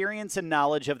experience and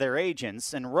knowledge of their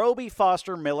agents, and Roby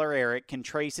Foster Miller Eric can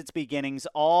trace its beginnings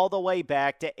all the way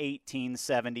back to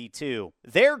 1872.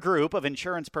 Their group of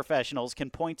insurance professionals can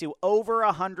point to over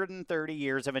 130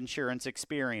 years of insurance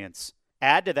experience.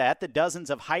 Add to that the dozens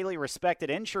of highly respected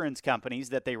insurance companies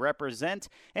that they represent,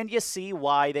 and you see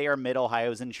why they are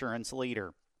Mid-Ohio's insurance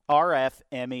leader.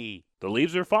 RFME. The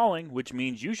leaves are falling, which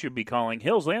means you should be calling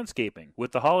Hills Landscaping.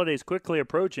 With the holidays quickly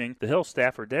approaching, the Hills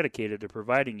staff are dedicated to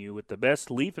providing you with the best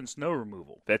leaf and snow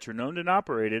removal. Veteran-owned and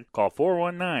operated, call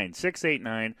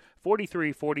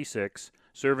 419-689-4346.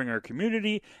 Serving our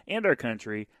community and our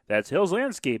country, that's Hills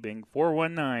Landscaping,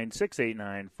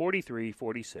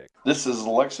 419-689-4346. This is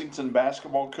Lexington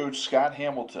basketball coach Scott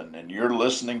Hamilton, and you're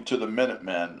listening to the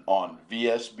Minutemen on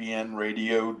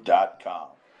VSBNradio.com.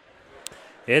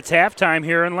 It's halftime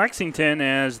here in Lexington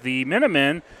as the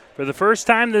Minutemen, for the first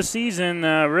time this season,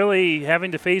 really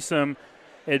having to face some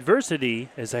adversity,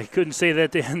 as I couldn't say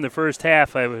that to end the first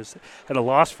half. I was at a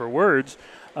loss for words.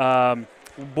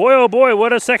 Boy, oh boy,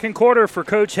 what a second quarter for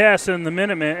Coach Hess and the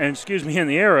Minutemen, and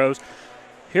the Arrows.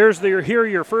 Here are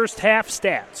your first half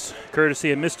stats, courtesy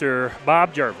of Mr.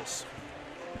 Bob Jarvis.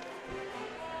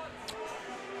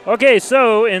 Okay,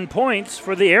 so in points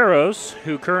for the Arrows,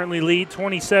 who currently lead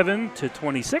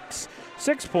 27-26.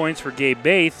 6 points for Gabe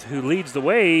Baith, who leads the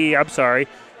way,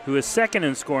 who is second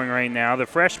in scoring right now. The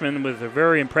freshman with a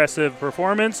very impressive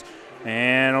performance,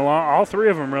 and all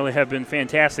three of them really have been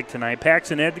fantastic tonight.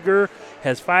 Paxton Edgar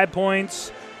has 5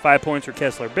 points. 5 points for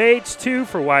Kessler Bates, 2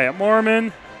 for Wyatt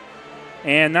Moorman,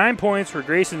 and 9 points for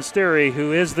Grayson Sterry,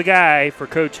 who is the guy for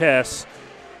Coach Hess,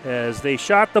 as they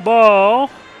shot the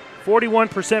ball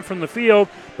 41% from the field,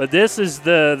 but this is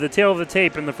the tail of the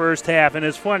tape in the first half, and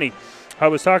it's funny. I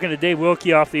was talking to Dave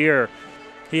Wilkie off the air.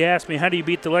 He asked me, how do you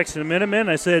beat the Lexington Minutemen?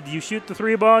 I said, you shoot the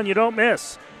three ball and you don't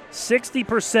miss.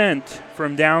 60%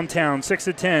 from downtown, 6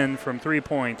 of 10 from 3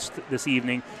 points this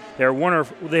evening. They are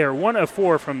one of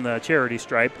 4 from the charity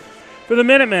stripe. For the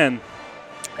Minutemen,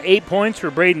 8 points for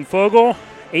Braden Fogel,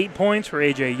 8 points for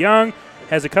A.J. Young,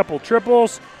 has a couple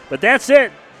triples, but that's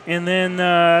it. And then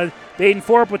Baden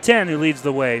Forup with 10, who leads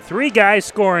the way. 3 guys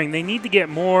scoring. They need to get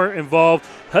more involved.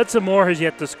 Hudson Moore has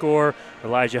yet to score.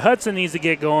 Elijah Hudson needs to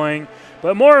get going.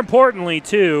 But more importantly,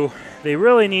 too, they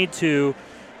really need to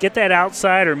get that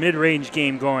outside or mid-range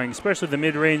game going, especially the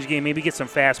mid-range game, maybe get some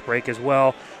fast break as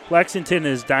well. Lexington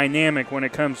is dynamic when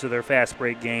it comes to their fast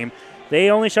break game. They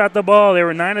only shot the ball. They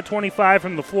were 9 of 25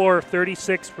 from the floor,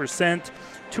 36%,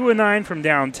 2 of 9 from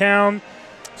downtown,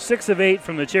 6 of 8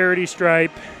 from the charity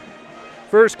stripe.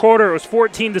 First quarter, it was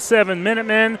 14-7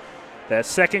 Minutemen. That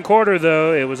second quarter,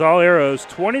 though, it was all Arrows,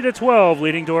 20-12,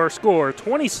 leading to our score,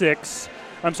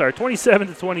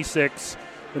 27-26.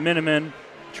 The Minutemen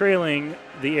trailing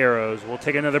the Arrows. We'll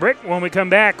take another break. When we come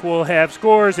back, we'll have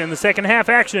scores in the second half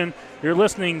action. You're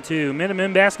listening to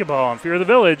Minutemen Basketball on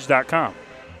FearOfTheVillage.com.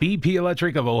 BP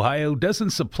Electric of Ohio doesn't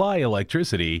supply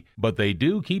electricity, but they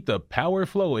do keep the power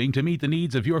flowing to meet the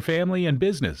needs of your family and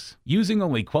business. Using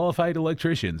only qualified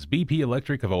electricians, BP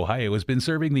Electric of Ohio has been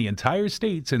serving the entire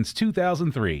state since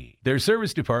 2003. Their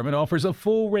service department offers a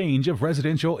full range of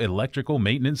residential electrical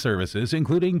maintenance services,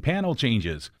 including panel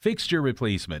changes, fixture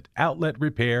replacement, outlet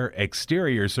repair,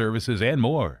 exterior services, and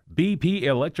more. BP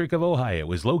Electric of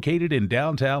Ohio is located in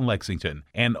downtown Lexington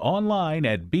and online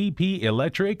at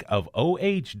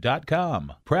bpelectricofoh.com.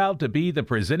 Proud to be the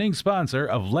presenting sponsor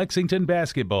of Lexington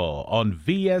Basketball on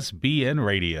VSBN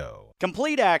Radio.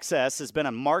 Complete Access has been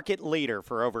a market leader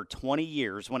for over 20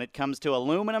 years when it comes to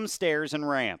aluminum stairs and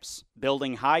ramps.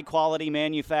 Building high-quality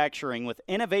manufacturing with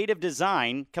innovative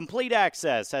design, Complete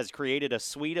Access has created a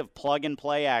suite of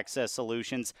plug-and-play access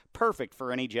solutions perfect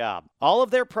for any job. All of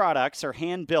their products are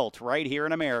hand-built right here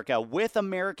in America with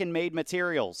American-made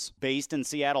materials. Based in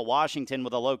Seattle, Washington,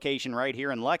 with a location right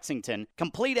here in Lexington,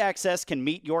 Complete Access can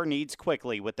meet your needs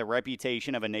quickly with the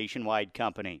reputation of a nationwide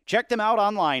company. Check them out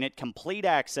online at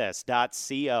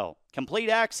CompleteAccess.co. Complete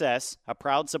Access, a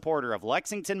proud supporter of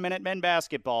Lexington Minutemen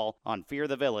basketball on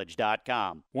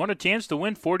FearTheVillage.com. Want a chance to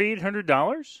win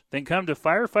 $4,800? Then come to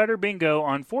Firefighter Bingo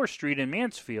on 4th Street in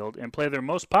Mansfield and play their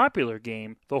most popular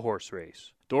game, the horse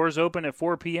race. Doors open at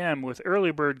 4 p.m. with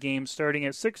early bird games starting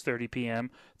at 6:30 p.m.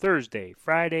 Thursday,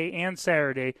 Friday, and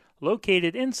Saturday,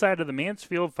 located inside of the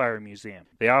Mansfield Fire Museum.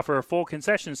 They offer a full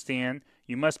concession stand.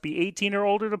 You must be 18 or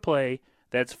older to play.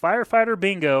 That's Firefighter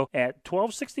Bingo at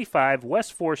 1265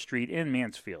 West 4th Street in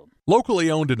Mansfield. Locally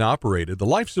owned and operated, the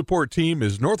Life Support Team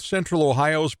is North Central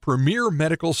Ohio's premier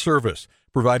medical service,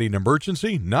 providing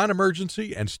emergency,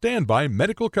 non-emergency, and standby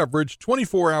medical coverage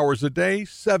 24 hours a day,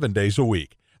 7 days a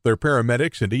week. Their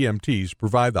paramedics and EMTs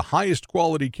provide the highest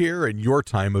quality care in your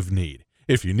time of need.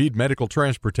 If you need medical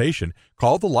transportation,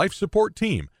 call the Life Support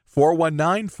Team,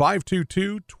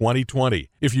 419-522-2020.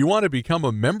 If you want to become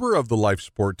a member of the Life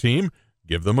Support Team,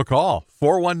 give them a call,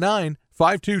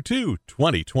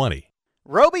 419-522-2020.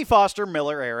 Roby Foster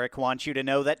Miller Eric wants you to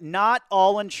know that not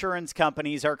all insurance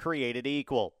companies are created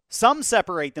equal. Some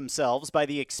separate themselves by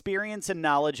the experience and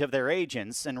knowledge of their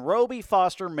agents, and Roby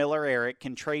Foster Miller Eric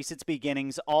can trace its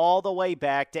beginnings all the way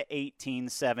back to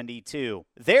 1872.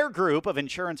 Their group of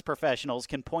insurance professionals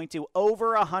can point to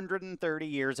over 130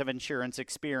 years of insurance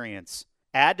experience.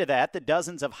 Add to that the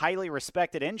dozens of highly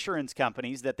respected insurance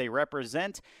companies that they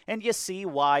represent, and you see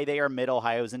why they are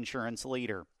Mid-Ohio's insurance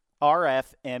leader.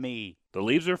 RFME. The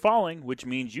leaves are falling, which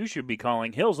means you should be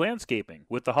calling Hills Landscaping.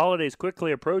 With the holidays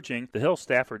quickly approaching, the Hills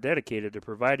staff are dedicated to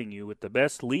providing you with the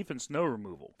best leaf and snow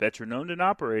removal. Veteran-owned and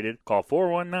operated, call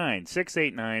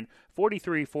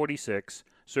 419-689-4346.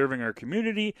 Serving our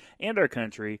community and our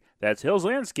country, that's Hills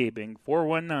Landscaping,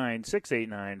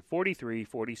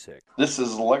 419-689-4346. This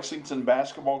is Lexington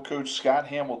basketball coach Scott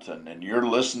Hamilton, and you're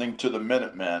listening to the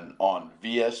Minutemen on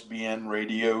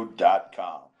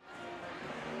VSBNradio.com.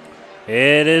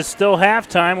 It is still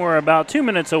halftime. We're about 2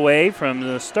 minutes away from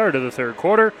the start of the third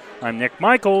quarter. I'm Nick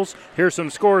Michaels. Here's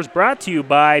some scores brought to you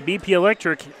by BP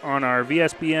Electric on our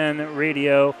VSBN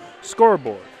Radio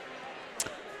scoreboard.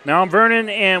 Mount Vernon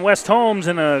and West Holmes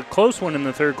in a close one in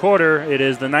the third quarter. It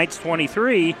is the Knights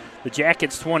 23, the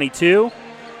Jackets 22.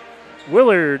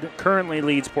 Willard currently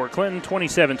leads Port Clinton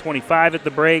 27-25 at the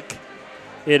break.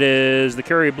 It is the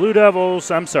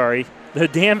the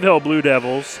Danville Blue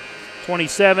Devils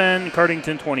 27,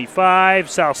 Cardington 25,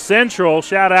 South Central.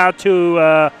 Shout out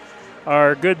to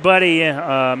our good buddy,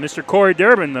 Mr. Corey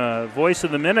Durbin, the voice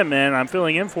of the Minutemen. I'm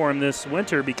filling in for him this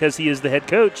winter because he is the head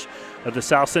coach of the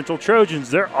South Central Trojans.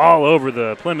 They're all over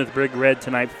the Plymouth Brig Red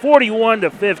tonight.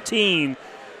 41-15,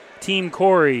 Team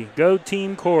Corey. Go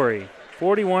Team Corey.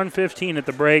 41-15 at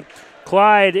the break.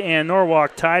 Clyde and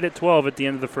Norwalk tied at 12 at the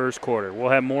end of the first quarter. We'll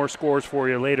have more scores for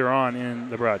you later on in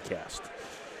the broadcast.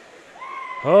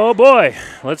 Oh, boy.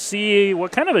 Let's see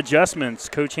what kind of adjustments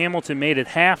Coach Hamilton made at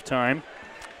halftime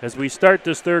as we start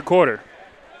this third quarter.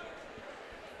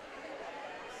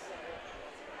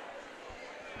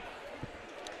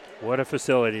 What a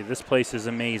facility. This place is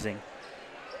amazing.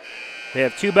 They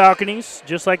have two balconies,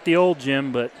 just like the old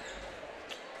gym, but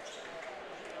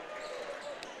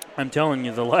I'm telling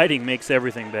you, the lighting makes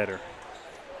everything better.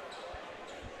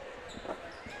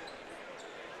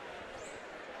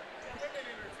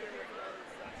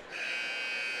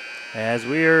 As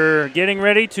we're getting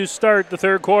ready to start the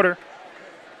third quarter.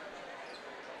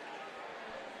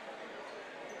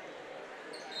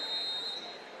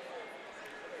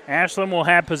 Ashland will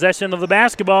have possession of the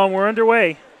basketball, and we're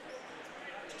underway.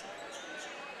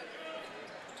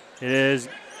 It is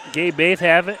Gabe Baith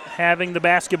having the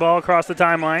basketball across the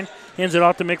timeline. Hands it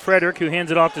off to McFrederick, who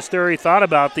hands it off to Sturry. Thought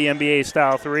about the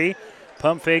NBA-style three.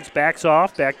 Pump fakes, backs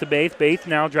off, back to Baith. Baith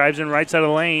now drives in right side of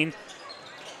the lane.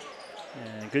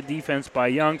 And good defense by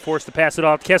Young, forced to pass it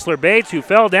off to Kessler Bates, who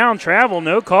fell down, travel,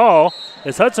 no call.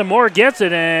 As Hudson Moore gets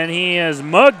it, and he is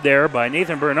mugged there by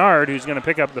Nathan Bernard, who's going to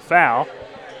pick up the foul.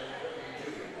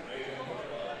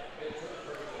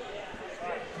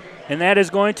 And that is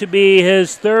going to be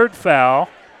his third foul.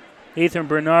 Nathan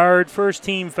Bernard, first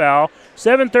team foul.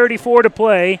 7:34 to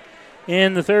play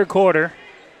in the third quarter.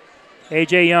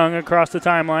 A.J. Young across the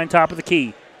timeline, top of the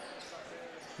key.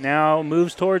 Now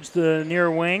moves towards the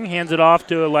near wing, hands it off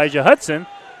to Elijah Hudson.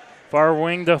 Far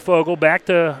wing to Fogle, back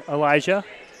to Elijah.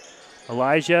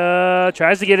 Elijah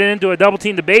tries to get it into a double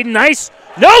team to Baden. Nice,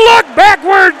 no look,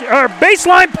 backward, or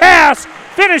baseline pass.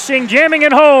 Finishing, jamming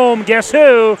it home. Guess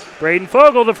who? Braden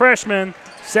Fogle, the freshman.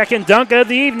 Second dunk of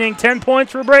the evening, 10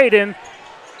 points for Braden.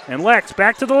 And Lex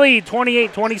back to the lead,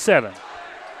 28-27.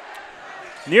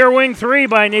 Near wing three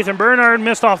by Nathan Bernard,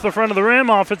 missed off the front of the rim.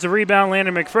 Offensive rebound,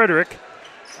 Landon McFrederick.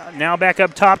 Now back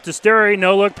up top to Sturry.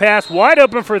 No look pass. Wide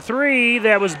open for three.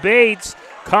 That was Bates.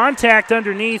 Contact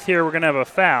underneath here. We're going to have a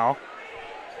foul.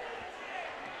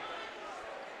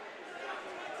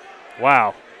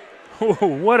 Wow.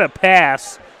 What a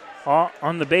pass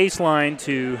on the baseline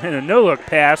and a no look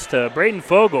pass to Braden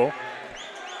Fogle,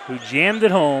 who jammed it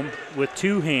home with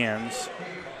two hands.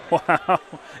 Wow.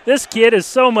 This kid is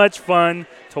so much fun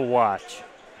to watch.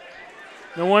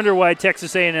 No wonder why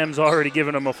Texas A&M's already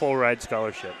given him a full ride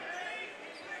scholarship.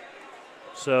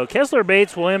 So Kessler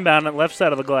Bates will inbound at left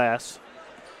side of the glass.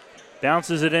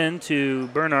 Bounces it in to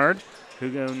Bernard, who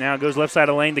now goes left side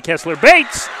of the lane to Kessler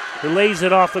Bates. He lays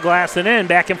it off the glass and in.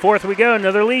 Back and forth we go.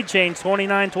 Another lead change,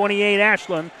 29-28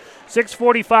 Ashland.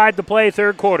 6:45 to play,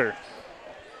 third quarter.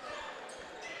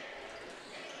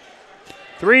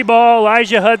 3-ball,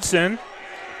 Elijah Hudson.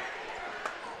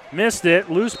 Missed it.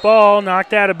 Loose ball,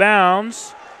 knocked out of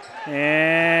bounds.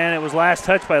 And it was last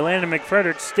touched by Landon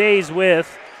McFrederick. Stays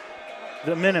with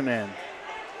the Minutemen.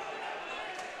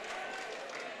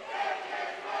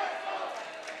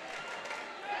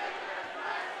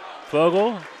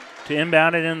 Fogle to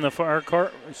inbound it in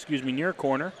the near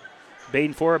corner.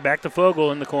 Baden for it, back to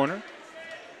Fogle in the corner.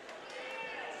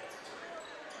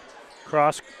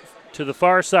 Cross to the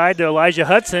far side to Elijah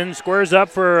Hudson. Squares up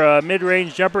for a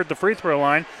mid-range jumper at the free throw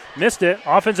line. Missed it.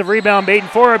 Offensive rebound. Baden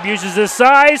Forup uses his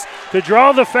size to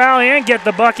draw the foul and get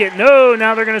the bucket. No,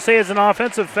 now they're going to say it's an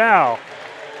offensive foul.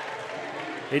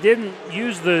 They didn't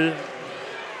use the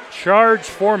charge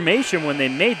formation when they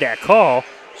made that call,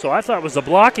 so I thought it was a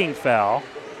blocking foul.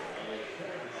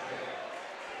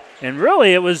 And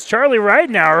really, it was Charlie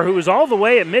Reidenauer, who was all the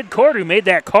way at midcourt, who made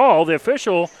that call. The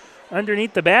official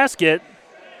underneath the basket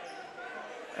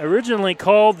originally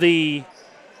called the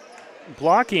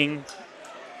blocking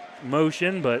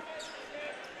motion, but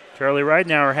Charlie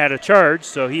Reidenauer had a charge,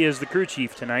 so he is the crew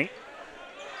chief tonight.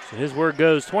 So his word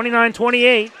goes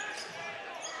 29-28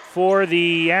 for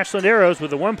the Ashland Arrows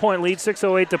with a 1-point lead,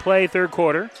 6:08 to play, third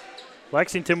quarter.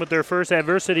 Lexington with their first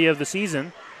adversity of the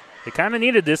season. They kind of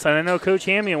needed this, and I know Coach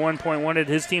Hammy at one point wanted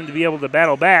his team to be able to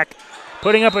battle back.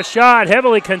 Putting up a shot,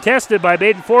 heavily contested by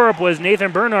Baden Forup, was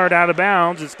Nathan Bernhardt out of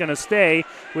bounds. It's going to stay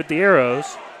with the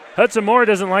Arrows. Hudson Moore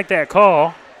doesn't like that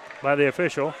call by the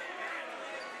official.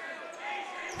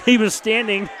 He was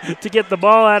standing to get the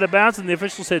ball out of bounds, and the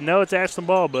official said, no, it's Ashland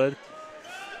ball, bud.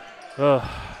 Ugh.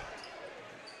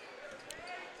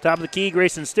 Top of the key,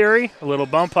 Grayson Sterry. A little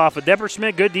bump off of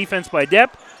Depperschmidt. Good defense by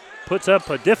Depp. Puts up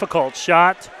a difficult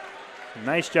shot.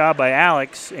 Nice job by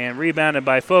Alex, and rebounded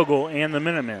by Fogle and the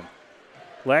Minutemen.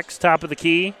 Lex, top of the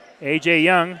key. A.J.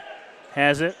 Young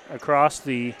has it across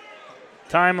the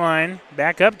timeline,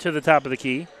 back up to the top of the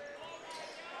key.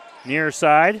 Near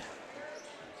side.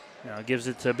 Now gives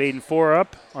it to Baden Forup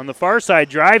on the far side.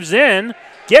 Drives in,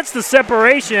 gets the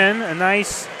separation. A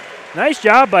nice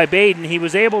job by Baden. He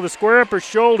was able to square up her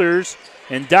shoulders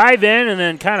and dive in and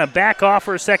then kind of back off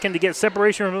for a second to get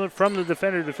separation from the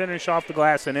defender to finish off the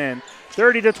glass and in.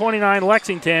 30-29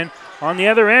 Lexington. On the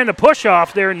other end, a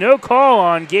push-off there. No call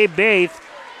on Gabe Baith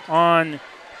on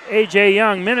A.J.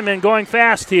 Young. Minutemen going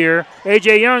fast here.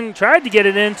 A.J. Young tried to get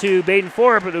it into Baden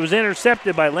Forup, but it was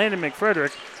intercepted by Landon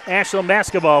McFrederick. Ashland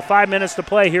basketball, 5 minutes to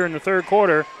play here in the third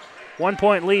quarter.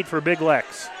 1-point lead for Big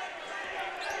Lex.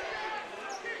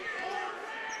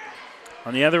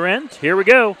 On the other end, here we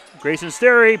go. Grayson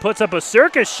Sterry puts up a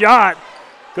circus shot.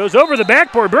 Goes over the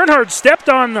backboard. Bernhardt stepped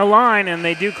on the line, and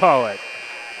they do call it.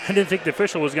 I didn't think the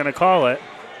official was going to call it.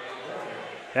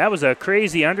 That was a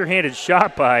crazy underhanded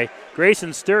shot by Grayson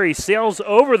Sterry. Sails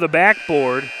over the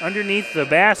backboard, underneath the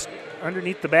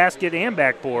basket and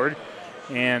backboard.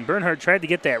 And Bernhardt tried to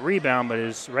get that rebound, but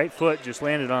his right foot just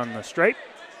landed on the stripe.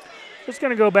 It's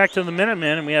going to go back to the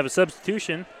Minutemen, and we have a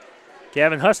substitution.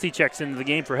 Gavin Husty checks into the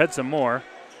game for Hudson Moore.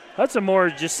 Hudson Moore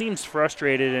just seems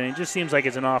frustrated, and it just seems like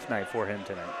it's an off night for him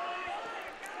tonight.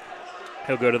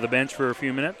 He'll go to the bench for a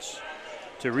few minutes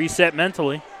to reset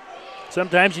mentally.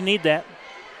 Sometimes you need that.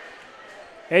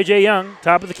 A.J. Young,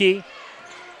 top of the key.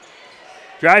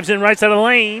 Drives in right side of the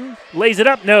lane. Lays it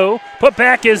up, no. Put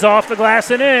back is off the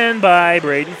glass and in by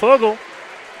Braden Fogle.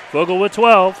 Fogle with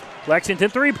 12. Lexington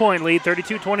 3-point lead,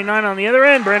 32-29 on the other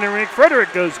end. Brandon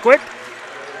McFrederick goes quick.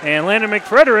 And Landon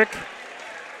McFrederick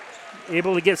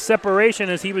able to get separation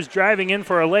as he was driving in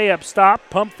for a layup stop.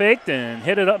 Pump faked and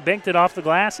hit it up, banked it off the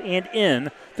glass and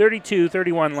in.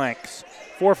 32-31 Lex.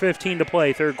 4:15 to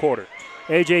play, third quarter.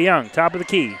 A.J. Young, top of the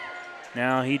key.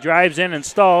 Now he drives in and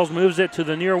stalls, moves it to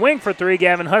the near wing for three.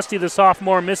 Gavin Husty, the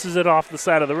sophomore, misses it off the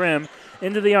side of the rim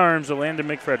into the arms of Landon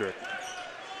McFrederick.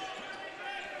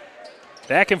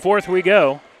 Back and forth we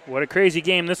go. What a crazy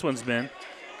game this one's been.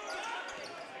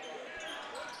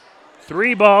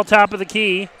 3-ball, top of the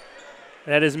key.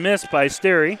 That is missed by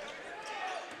Sterry.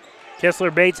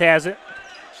 Kessler Bates has it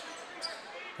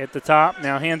at the top.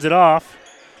 Now hands it off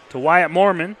to Wyatt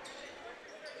Moorman.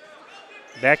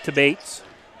 Back to Bates.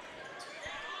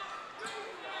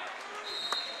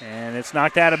 And it's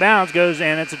knocked out of bounds,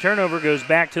 and it's a turnover, goes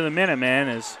back to the Minutemen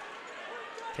as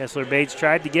Kessler Bates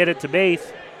tried to get it to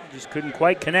Bates, just couldn't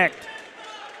quite connect.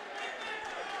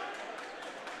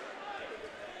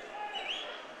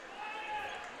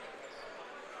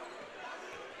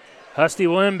 Husty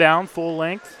will inbound full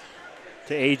length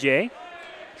to A.J.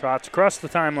 Trots across the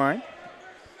timeline.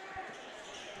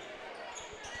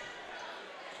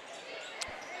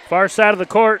 Far side of the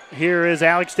court, here is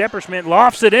Alex Depperschmidt.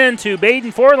 Lofts it into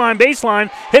Baden, four-line baseline,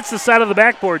 hits the side of the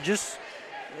backboard.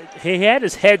 He had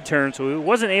his head turned, so he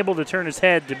wasn't able to turn his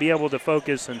head to be able to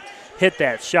focus and hit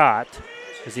that shot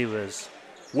as he was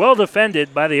well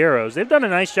defended by the Arrows. They've done a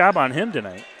nice job on him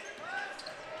tonight.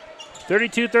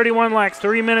 32-31 Lex,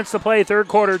 3 minutes to play, third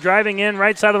quarter. Driving in,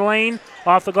 right side of the lane.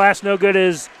 Off the glass, no good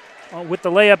is with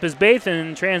the layup is Baith.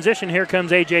 In transition, here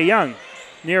comes A.J. Young.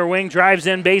 Near wing, drives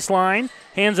in baseline,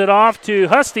 hands it off to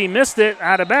Husty, missed it,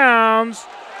 out of bounds,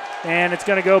 and it's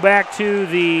going to go back to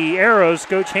the Arrows.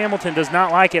 Coach Hamilton does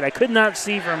not like it. I could not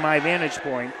see from my vantage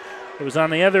point. It was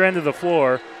on the other end of the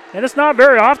floor, and it's not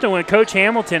very often when Coach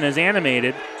Hamilton is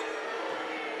animated.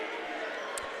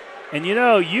 And, you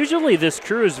know, usually this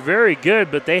crew is very good,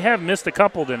 but they have missed a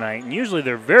couple tonight, and usually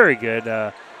they're very good.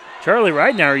 Charlie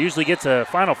Ridenour usually gets a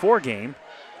Final Four game.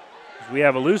 We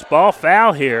have a loose ball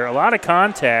foul here. A lot of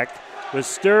contact with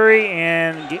Sturry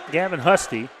and Gavin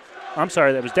Husty. I'm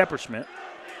sorry, that was Depperschmidt.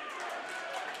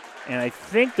 And I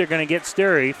think they're going to get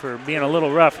Sturry for being a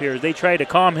little rough here as they try to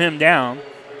calm him down.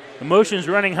 Emotions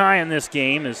running high in this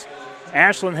game as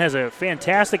Ashland has a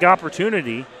fantastic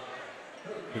opportunity.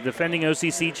 The defending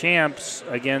OCC champs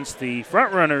against the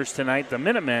front runners tonight, the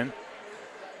Minutemen.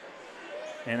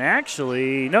 And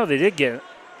actually, no, they did get it.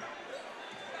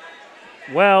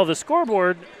 Well, the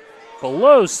scoreboard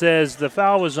below says the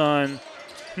foul was on.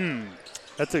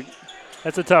 That's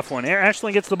a tough one.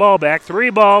 Ashland gets the ball back. 3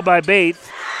 ball by Bates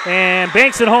and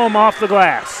banks it home off the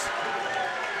glass.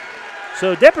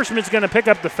 So Depperschmidt's going to pick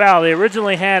up the foul. They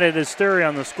originally had it as Sturry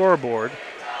on the scoreboard.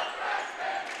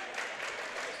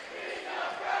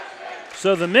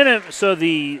 So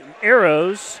the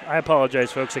Arrows, I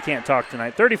apologize, folks, I can't talk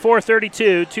tonight.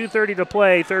 34-32, 2:30 to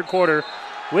play, third quarter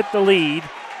with the lead.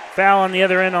 Foul on the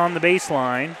other end on the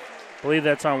baseline. I believe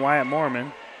that's on Wyatt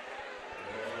Moorman.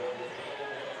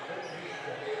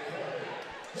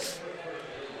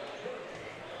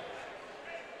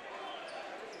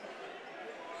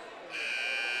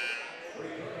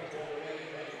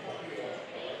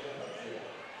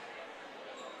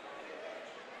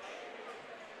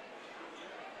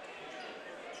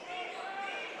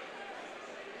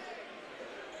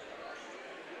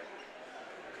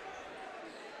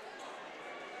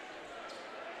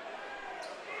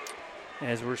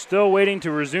 As we're still waiting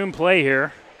to resume play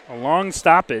here, a long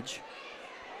stoppage.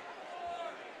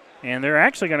 And they're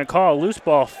actually going to call a loose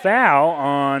ball foul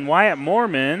on Wyatt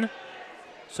Moorman.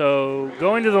 So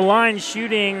going to the line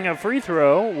shooting a free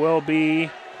throw will be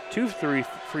 2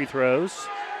 free throws.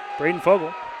 Braden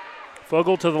Fogle.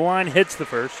 Fogle to the line, hits the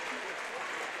first.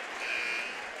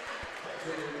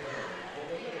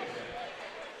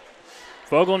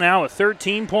 Fogle now with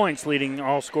 13 points, leading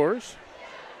all scorers.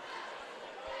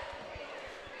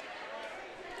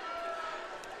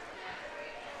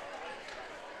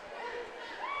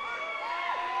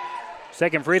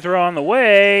 Second free throw on the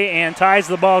way and ties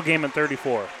the ball game at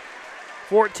 34.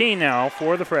 14 now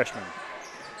for the freshman.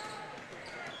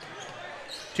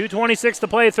 2:26 to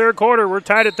play, third quarter. We're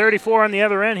tied at 34 on the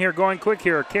other end here. Going quick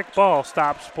here. A kick ball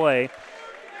stops play.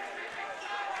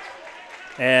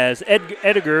 As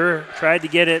Edgar tried to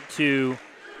get it to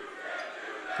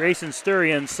Grayson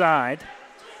Sturry inside.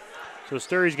 So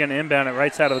Sturry's going to inbound it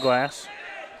right side of the glass.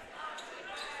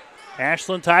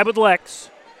 Ashland tied with Lex.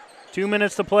 2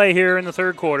 minutes to play here in the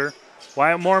third quarter.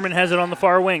 Wyatt Moorman has it on the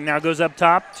far wing. Now goes up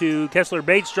top to Kessler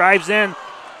Bates. Drives in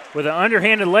with an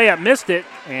underhanded layup. Missed it.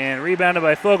 And rebounded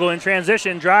by Fogle in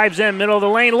transition. Drives in, middle of the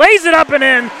lane. Lays it up and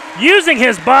in. Using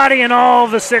his body and all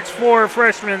the 6'4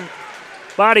 freshman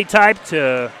body type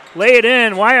to lay it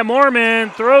in. Wyatt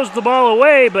Moorman throws the ball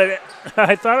away, but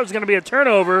I thought it was going to be a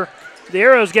turnover. The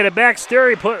Arrows get it back.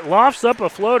 Sturry lofts up a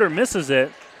floater. Misses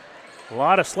it. A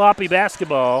lot of sloppy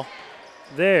basketball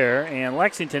there, and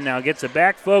Lexington now gets it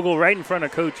back. Fogle right in front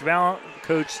of Coach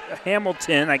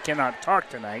Hamilton. I cannot talk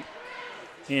tonight.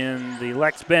 In the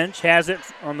Lex bench, has it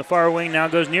on the far wing. Now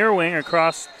goes near wing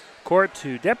across court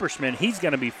to Depperschmidt. He's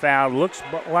going to be fouled. Looks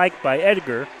like by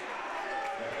Edgar.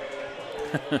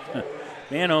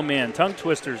 Man, oh man, tongue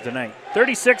twisters tonight.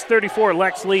 36-34.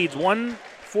 Lex leads.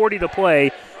 1:40 to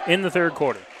play in the third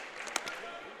quarter.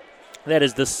 That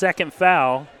is the second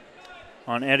foul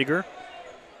on Edgar.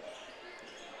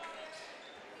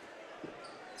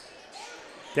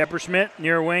 Depperschmidt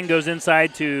near wing goes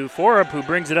inside to Forup, who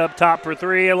brings it up top for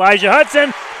 3. Elijah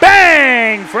Hudson,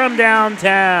 bang from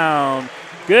downtown.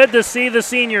 Good to see the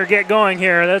senior get going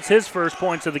here. That's his first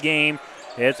points of the game.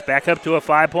 It's back up to a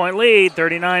 5-point lead,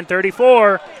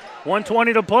 39-34.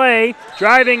 1:20 to play.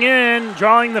 Driving in,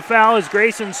 drawing the foul is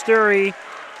Grayson Sturry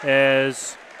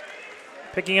as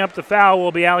Picking up the foul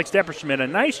will be Alex Depperschmidt. A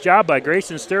nice job by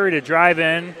Grayson Sturry to drive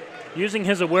in, using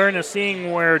his awareness,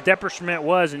 seeing where Depperschmidt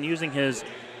was, and using his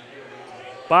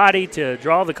body to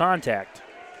draw the contact.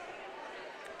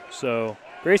 So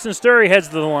Grayson Sturry heads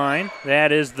to the line.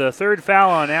 That is the third foul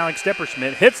on Alex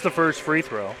Depperschmidt. Hits the first free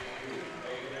throw.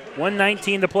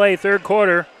 1:19 to play, third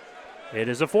quarter. It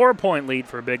is a 4-point lead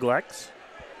for Big Lex.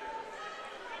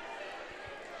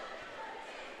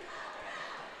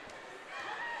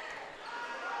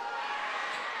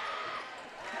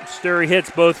 Sturry hits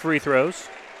both free throws.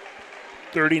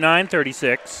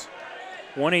 39-36.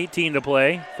 1:18 to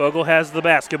play. Fogle has the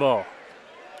basketball.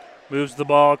 Moves the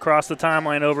ball across the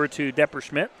timeline over to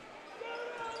Depperschmidt.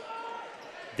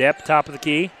 Depp, top of the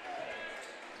key.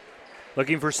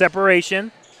 Looking for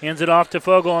separation. Hands it off to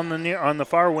Fogle on the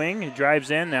far wing. He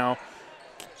drives in now.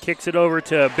 Kicks it over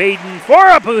to Baden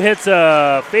Forup, who hits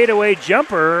a fadeaway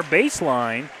jumper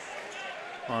baseline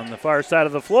on the far side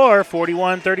of the floor.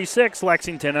 41-36,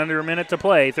 Lexington, under a minute to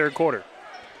play, third quarter.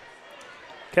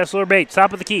 Kessler Bates,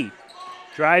 top of the key.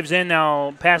 Drives in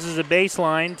now, passes a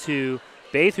baseline to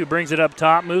Bates, who brings it up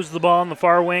top, moves the ball on the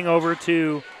far wing over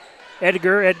to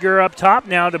Edgar. Edgar up top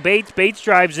now to Bates. Bates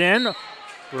drives in.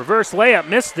 Reverse layup,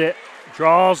 missed it.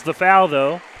 Draws the foul,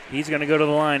 though. He's going to go to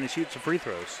the line and shoot some free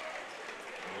throws.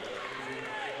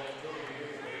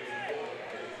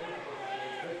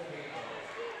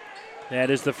 That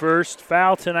is the first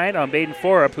foul tonight on Baden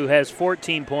Forup, who has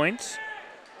 14 points.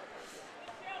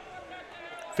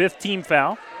 Fifth team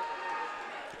foul.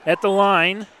 At the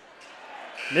line,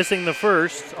 missing the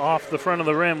first off the front of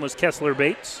the rim, was Kessler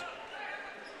Bates.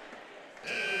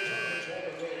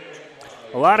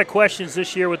 A lot of questions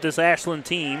this year with this Ashland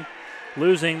team,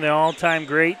 losing the all-time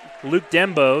great Luke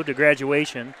Dembo to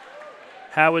graduation.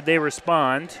 How would they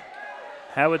respond?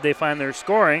 How would they find their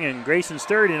scoring? And Grayson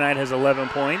Sturry tonight has 11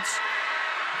 points.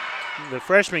 The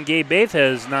freshman Gabe Baith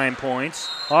has 9 points.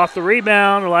 Off the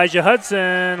rebound, Elijah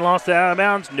Hudson lost it out of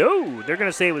bounds. No, they're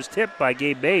going to say it was tipped by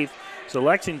Gabe Baith. So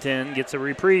Lexington gets a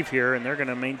reprieve here, and they're going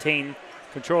to maintain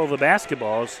control of the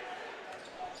basketballs.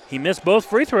 He missed both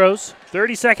free throws.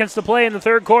 30 seconds to play in the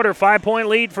third quarter. 5-point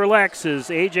lead for Lex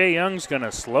as A.J. Young's going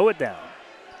to slow it down.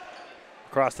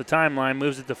 Across the timeline,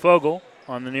 moves it to Fogle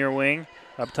on the near wing.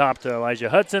 Up top to Elijah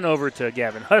Hudson, over to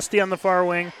Gavin Husty on the far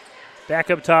wing.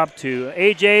 Back up top to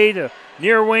A.J., to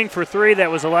near wing for three. That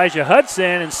was Elijah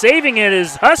Hudson, and saving it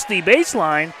is Husty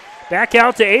baseline. Back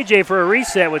out to A.J. for a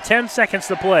reset with 10 seconds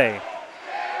to play.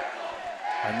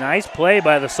 A nice play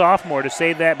by the sophomore to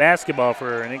save that basketball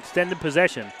for an extended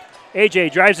possession. A.J.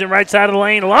 drives in right side of the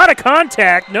lane. A lot of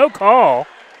contact, no call.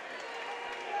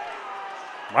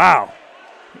 Wow.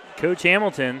 Coach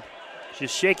Hamilton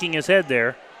just shaking his head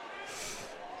there.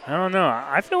 I don't know.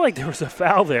 I feel like there was a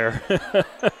foul there.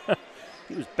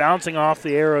 He was bouncing off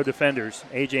the Arrow defenders.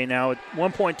 A.J. now at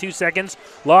 1.2 seconds.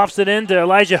 Lofts it into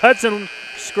Elijah Hudson.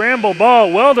 Scramble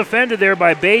ball. Well defended there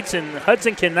by Bates, and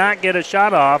Hudson cannot get a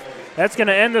shot off. That's going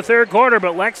to end the third quarter,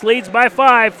 but Lex leads by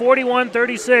 5,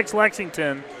 41-36,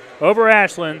 Lexington over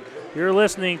Ashland. You're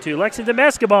listening to Lexington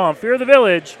Basketball on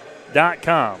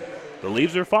fearthevillage.com. The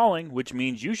leaves are falling, which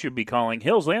means you should be calling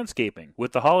Hills Landscaping.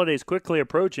 With the holidays quickly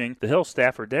approaching, the Hills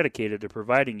staff are dedicated to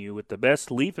providing you with the best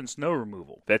leaf and snow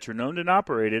removal. Veteran-owned and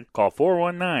operated, call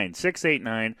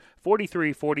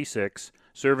 419-689-4346.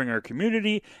 Serving our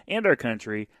community and our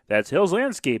country. That's Hills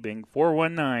Landscaping,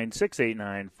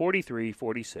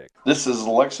 419-689-4346. This is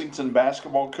Lexington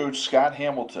basketball coach Scott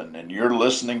Hamilton, and you're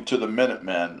listening to the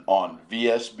Minutemen on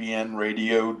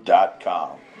VSBNradio.com.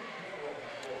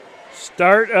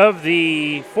 Start of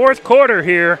the fourth quarter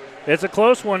here. It's a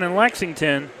close one in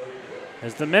Lexington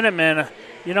as the Minutemen,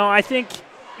 I think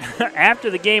after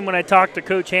the game when I talked to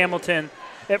Coach Hamilton,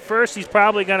 at first he's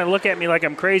probably going to look at me like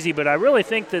I'm crazy, but I really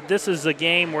think that this is a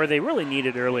game where they really need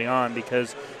it early on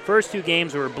because first two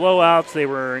games were blowouts. They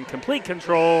were in complete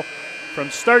control from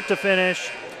start to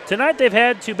finish. Tonight they've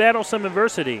had to battle some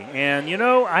adversity. And,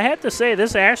 I have to say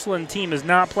this Ashland team is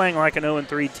not playing like an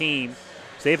 0-3 team.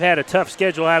 So they've had a tough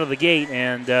schedule out of the gate.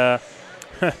 And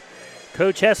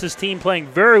Coach Hess's team playing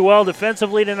very well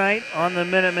defensively tonight on the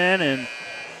Minutemen, and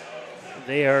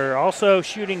they are also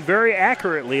shooting very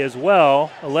accurately as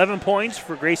well. 11 points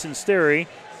for Grayson Sterry,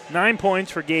 9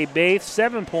 points for Gabe Bates,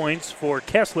 7 points for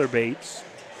Kessler Bates.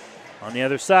 On the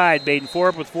other side, Baden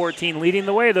Forup with 14, leading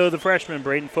the way, though, the freshman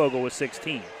Braden Fogle with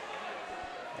 16.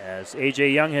 As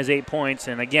A.J. Young has 8 points,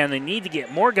 and again, they need to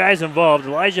get more guys involved.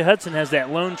 Elijah Hudson has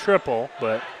that lone triple,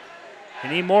 but they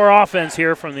need more offense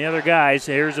here from the other guys.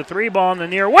 Here's a three ball in the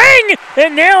near wing,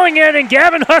 and nailing it, and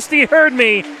Gavin Husty heard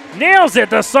me. Nails it,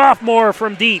 the sophomore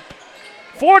from deep.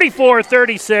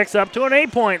 44-36, up to an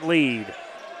 8-point lead.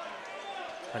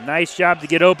 A nice job to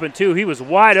get open, too. He was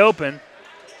wide open.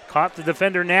 Caught the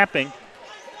defender napping.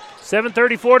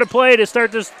 7:34 to play to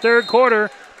start this third quarter.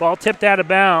 Ball tipped out of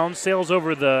bounds, sails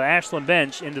over the Ashland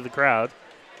bench into the crowd.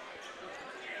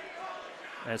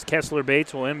 As Kessler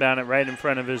Bates will inbound it right in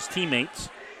front of his teammates.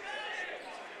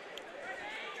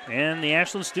 And the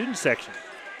Ashland student section.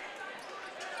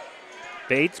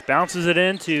 Bates bounces it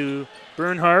into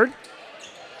Bernhard.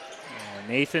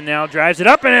 Nathan now drives it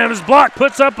up, and it was blocked.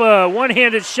 Puts up a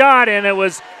one-handed shot, and it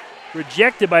was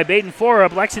rejected by Baden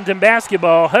Forup. Lexington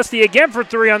basketball. Husty again for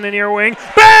three on the near wing.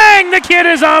 Bang! The kid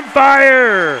is on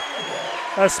fire!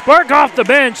 A spark off the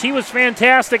bench. He was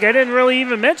fantastic. I didn't really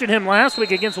even mention him last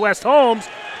week against West Holmes.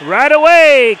 Right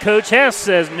away, Coach Hess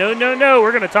says, no,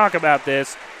 we're going to talk about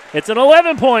this. It's an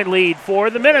 11-point lead for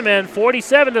the Minutemen,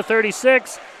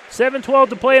 47-36. 7:12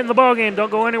 to play in the ballgame.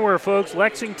 Don't go anywhere, folks.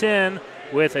 Lexington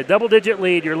with a double-digit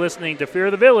lead. You're listening to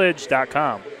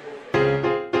FearOfTheVillage.com.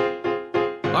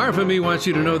 RFME wants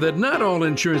you to know that not all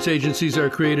insurance agencies are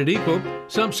created equal.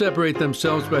 Some separate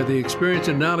themselves by the experience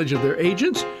and knowledge of their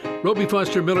agents. Roby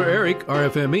Foster Miller Eric,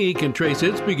 RFME, can trace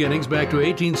its beginnings back to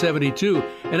 1872,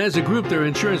 and as a group, their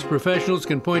insurance professionals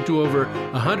can point to over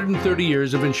 130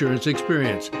 years of insurance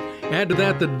experience. Add to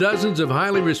that the dozens of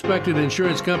highly respected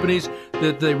insurance companies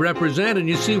that they represent, and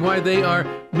you see why they are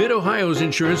Mid-Ohio's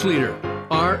insurance leader,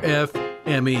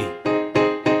 RFME.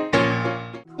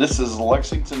 This is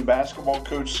Lexington basketball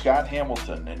coach Scott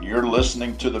Hamilton, and you're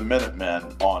listening to the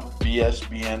Minutemen on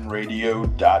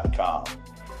VSBNradio.com.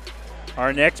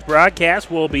 Our next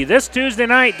broadcast will be this Tuesday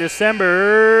night,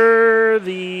 December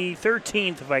the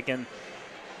 13th, if I can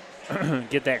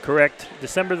get that correct.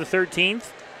 December the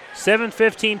 13th,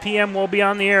 7:15 p.m. we'll be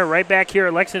on the air right back here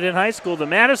at Lexington High School. The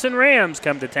Madison Rams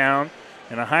come to town,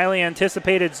 and a highly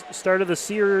anticipated start of the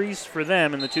series for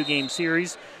them in the two-game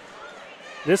series.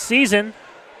 This season,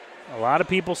 a lot of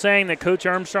people saying that Coach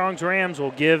Armstrong's Rams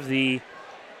will give the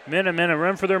Minutemen a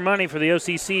run for their money for the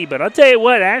OCC. But I'll tell you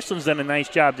what, Ashland's done a nice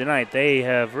job tonight. They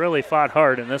have really fought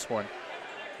hard in this one.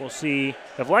 We'll see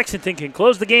if Lexington can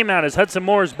close the game out as Hudson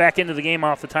Moore's back into the game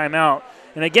off the timeout.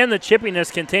 And again, the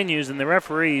chippiness continues, and the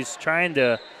referees trying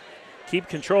to keep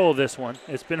control of this one.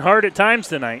 It's been hard at times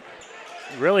tonight.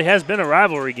 It really has been a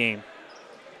rivalry game.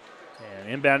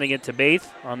 And inbounding it to Bates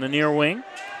on the near wing.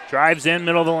 Drives in,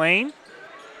 middle of the lane.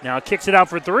 Now kicks it out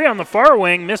for three on the far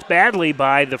wing. Missed badly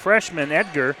by the freshman,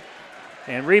 Edgar.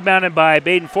 And rebounded by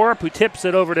Baden Forup, who tips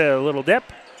it over to Little Dip.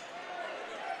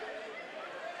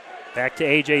 Back to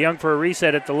A.J. Young for a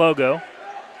reset at the logo.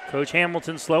 Coach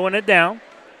Hamilton slowing it down.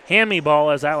 Hammy ball,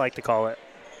 as I like to call it.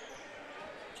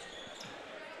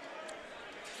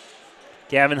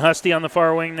 Gavin Husty on the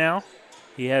far wing now.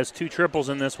 He has two triples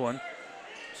in this one.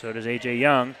 So does A.J.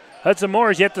 Young. Hudson Moore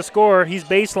is yet to score. He's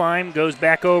baseline, goes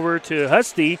back over to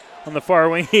Husty on the far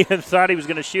wing. He thought he was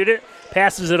going to shoot it.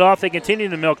 Passes it off. They continue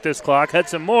to milk this clock.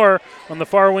 Hudson Moore on the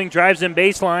far wing drives in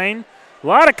baseline. A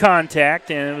lot of contact,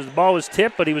 and the ball was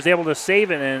tipped, but he was able to save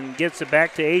it and gets it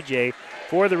back to A.J.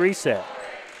 for the reset.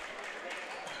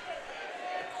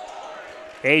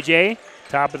 A.J.,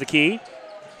 top of the key,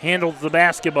 handles the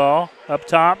basketball up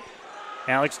top.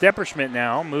 Alex Depperschmidt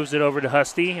now moves it over to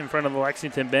Husty in front of the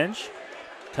Lexington bench.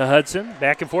 To Hudson.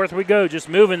 Back and forth we go. Just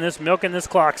moving this, milking this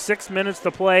clock. 6 minutes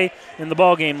to play in the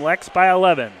ball game. Lex by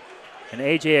 11. And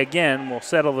A.J. again will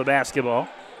settle the basketball.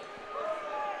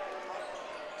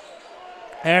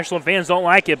 Ashland fans don't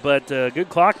like it, but good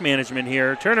clock management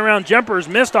here. Turnaround jumpers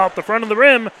missed off the front of the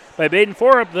rim by Baden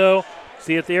Forup, though.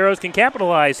 See if the Arrows can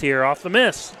capitalize here off the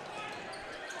miss.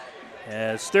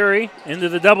 As Sturry into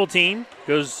the double team.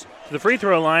 Goes to the free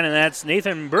throw line, and that's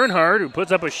Nathan Bernhard, who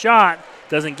puts up a shot.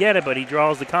 Doesn't get it, but he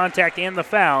draws the contact and the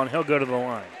foul, and he'll go to the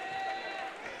line.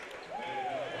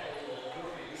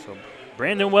 So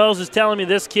Brandon Wells is telling me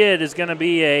this kid is going to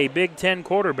be a Big Ten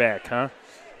quarterback, huh?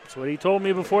 That's what he told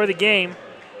me before the game.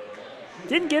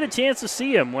 Didn't get a chance to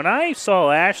see him. When I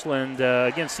saw Ashland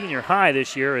against senior high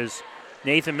this year as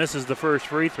Nathan misses the first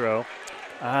free throw,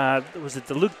 was it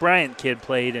the Luke Bryant kid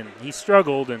played, and he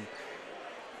struggled, and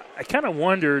I kind of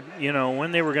wondered,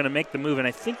 when they were going to make the move, and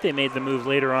I think they made the move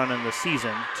later on in the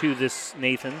season to this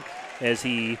Nathan as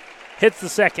he hits the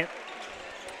second.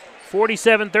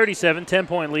 47-37,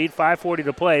 10-point lead, 5:40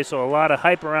 to play, so a lot of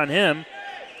hype around him,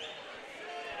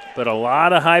 but a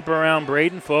lot of hype around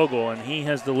Braden Fogel, and he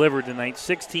has delivered tonight,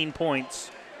 16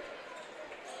 points.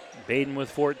 Baden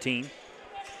with 14.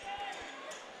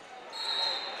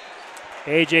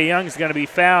 A.J. Young is going to be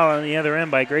fouled on the other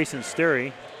end by Grayson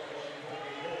Sturry.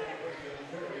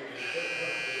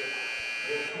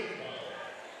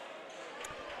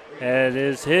 That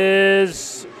is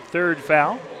his third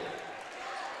foul.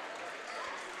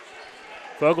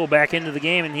 Fogle back into the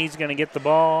game, and he's going to get the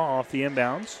ball off the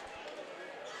inbounds.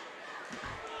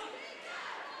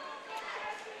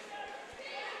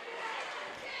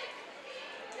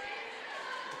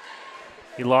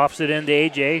 He lofts it into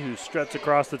A.J., who struts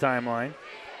across the timeline.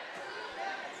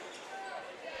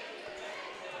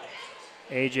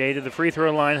 A.J. to the free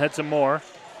throw line, Hudson Moore.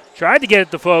 Tried to get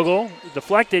it to Fogle,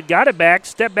 deflected, got it back,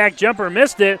 step back jumper,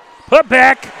 missed it. Put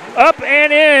back, up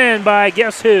and in by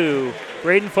guess who?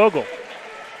 Braden Fogle.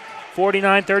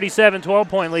 49-37,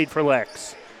 12-point lead for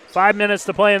Lex. 5 minutes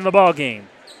to play in the ball game.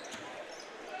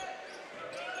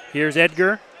 Here's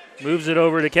Edgar. Moves it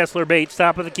over to Kessler Bates,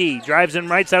 top of the key. Drives in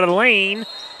right side of the lane,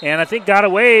 and I think got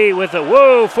away with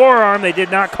a, forearm. They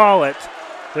did not call it.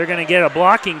 They're going to get a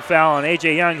blocking foul on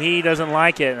A.J. Young. He doesn't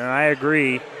like it, and I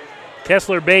agree.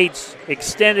 Kessler Bates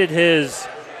extended his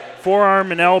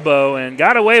forearm and elbow and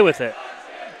got away with it.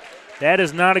 That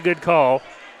is not a good call,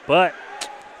 but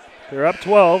they're up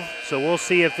 12, so we'll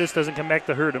see if this doesn't come back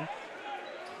to hurt them.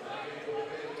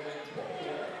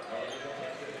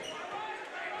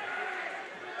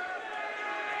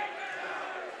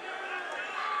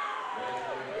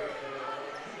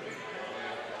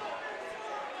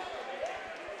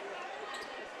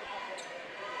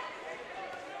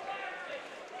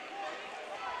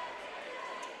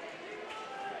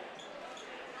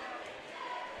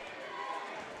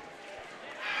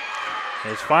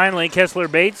 As finally Kessler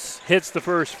Bates hits the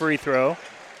first free throw,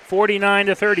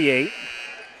 49-38.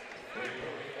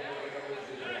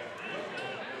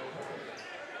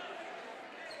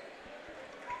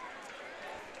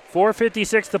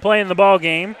 .456 to play in the ball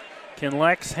game. Can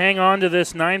Lex hang on to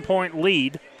this 9-point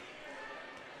lead?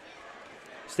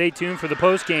 Stay tuned for the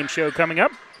post-game show coming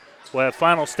up. We'll have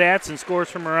final stats and scores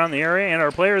from around the area, and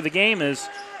our player of the game is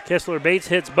Kessler Bates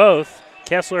hits both.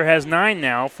 Kessler has 9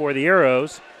 now for the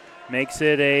Arrows. Makes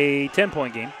it a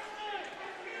 10-point game.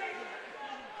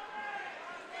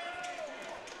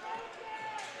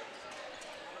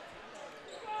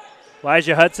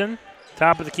 Elijah Hudson,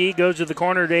 top of the key, goes to the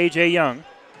corner to A.J. Young.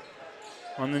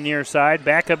 On the near side,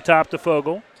 back up top to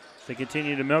Fogle. They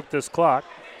continue to milk this clock.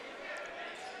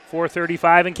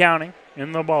 4:35 and counting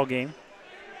in the ball game.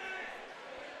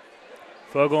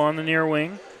 Fogle on the near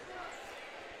wing.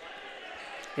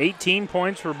 18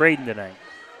 points for Braden tonight.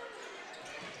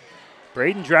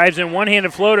 Braden drives in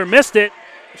one-handed floater, missed it.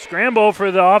 Scramble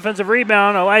for the offensive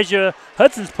rebound. Elijah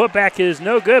Hudson's putback is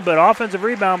no good, but offensive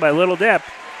rebound by Little Dep.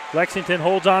 Lexington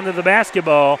holds on to the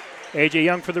basketball. A.J.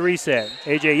 Young for the reset.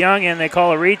 A.J. Young, and they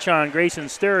call a reach on Grayson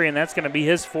Sturry, and that's going to be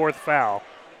his 4th foul.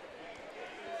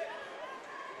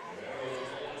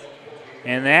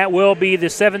 And that will be the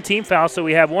 17th foul, so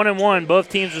we have 1-1. Both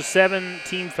teams with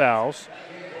 17 fouls.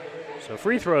 So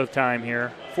free throw time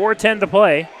here. 4:10 to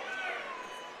play.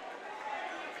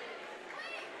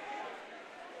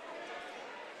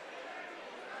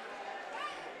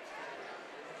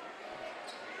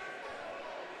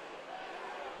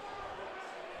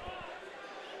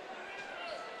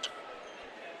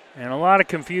 And a lot of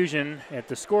confusion at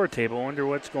the score table. Wonder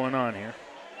what's going on here.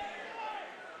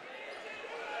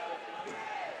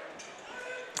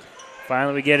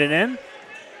 Finally we get it in.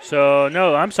 So,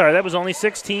 no, I'm sorry, that was only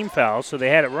 16 fouls, so they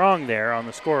had it wrong there on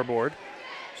the scoreboard.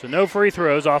 So no free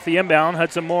throws off the inbound.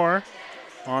 Hudson Moore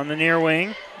on the near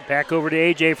wing. Back over to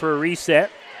A.J. for a reset.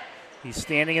 He's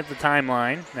standing at the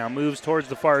timeline. Now moves towards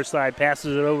the far side,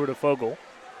 passes it over to Fogle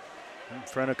in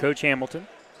front of Coach Hamilton.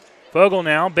 Fogle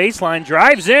now, baseline,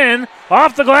 drives in,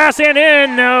 off the glass and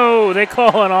in. No, they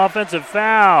call an offensive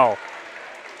foul.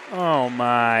 Oh,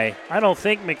 my. I don't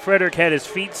think McFrederick had his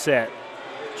feet set.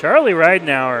 Charlie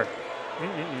Ridenauer.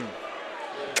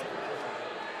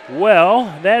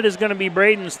 Well, that is going to be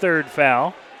Braden's 3rd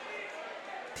foul.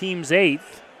 Team's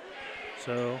 8th.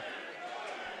 So,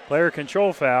 player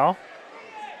control foul.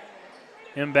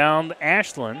 Inbound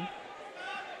Ashland.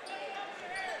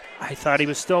 I thought he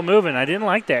was still moving. I didn't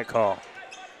like that call.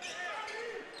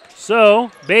 So,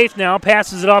 Bates now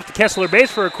passes it off to Kessler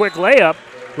Bates for a quick layup.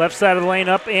 Left side of the lane,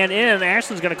 up and in.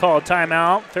 Ashland's going to call a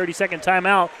timeout, 30-second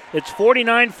timeout. It's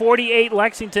 49-48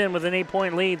 Lexington with an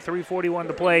 8-point lead, 3:41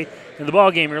 to play in the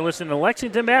ballgame. You're listening to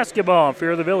Lexington Basketball on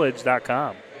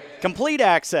FearOfTheVillage.com. Complete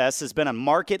Access has been a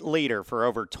market leader for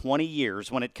over 20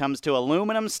 years when it comes to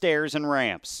aluminum stairs and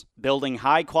ramps. Building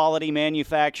high-quality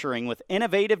manufacturing with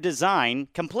innovative design,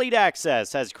 Complete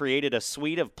Access has created a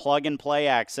suite of plug-and-play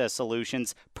access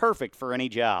solutions perfect for any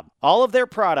job. All of their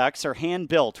products are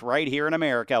hand-built right here in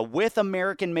America with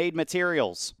American-made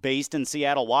materials. Based in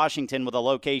Seattle, Washington, with a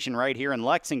location right here in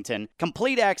Lexington,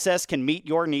 Complete Access can meet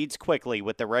your needs quickly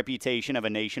with the reputation of a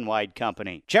nationwide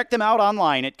company. Check them out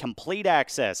online at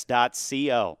CompleteAccess.com.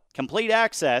 fearthevillage.co. Complete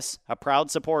Access, a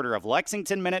proud supporter of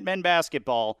Lexington Minutemen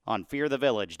basketball on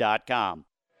fearthevillage.com.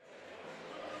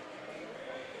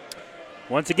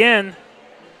 Once again,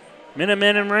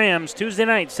 Minutemen and Rams, Tuesday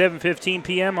night, 7:15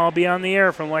 p.m. I'll be on the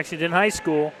air from Lexington High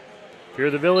School.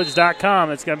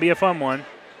 fearthevillage.com. It's going to be a fun one.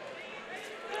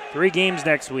 3 games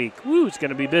next week. Woo, it's going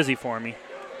to be busy for me.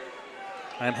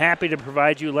 I'm happy to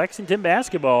provide you Lexington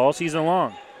basketball all season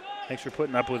long. Thanks for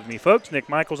putting up with me, folks. Nick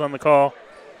Michaels on the call.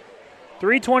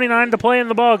 3:29 to play in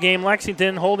the ball game.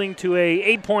 Lexington holding to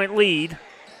a 8-point lead.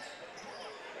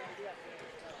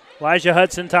 Elijah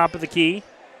Hudson, top of the key.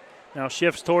 Now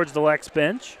shifts towards the Lex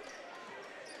bench.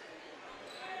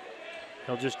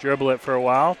 He'll just dribble it for a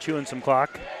while, chewing some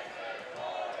clock.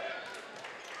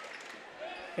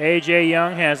 A.J.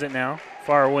 Young has it now,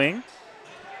 far wing.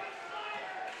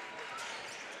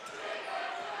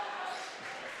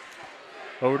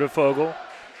 Over to Fogle.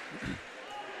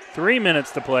 3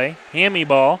 minutes to play. Hammy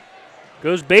ball.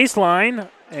 Goes baseline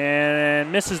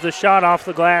and misses the shot off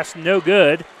the glass. No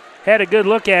good. Had a good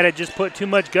look at it, just put too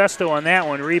much gusto on that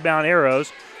one. Rebound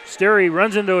Arrows. Sturry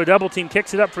runs into a double team,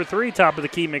 kicks it up for 3, top of the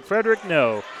key. McFrederick,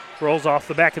 no. Rolls off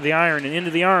the back of the iron and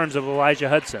into the arms of Elijah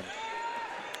Hudson.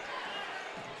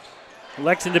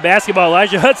 Lexington basketball.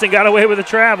 Elijah Hudson got away with a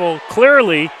travel.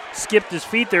 Clearly skipped his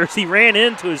feet there as he ran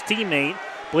into his teammate.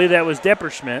 I believe that was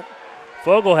Depperschmidt.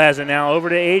 Fogle has it now over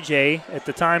to A.J. at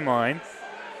the timeline.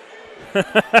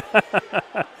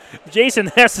 Jason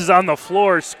Hess is on the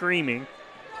floor screaming.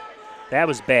 That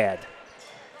was bad.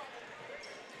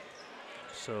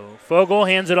 So Fogle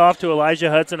hands it off to Elijah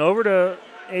Hudson over to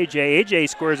A.J. A.J.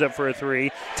 squares up for a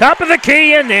 3. Top of the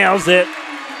key and nails it.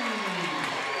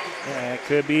 That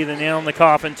could be the nail in the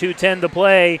coffin. 2:10 to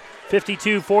play.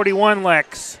 52-41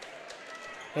 Lex.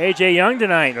 A.J. Young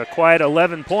tonight, a quiet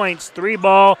 11 points.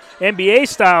 3-ball,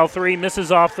 NBA-style 3,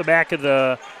 misses off the back of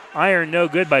the iron. No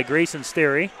good by Grayson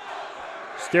Sterry.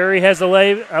 Sterry has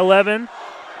 11,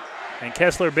 and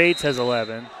Kessler Bates has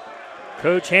 11.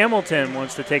 Coach Hamilton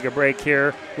wants to take a break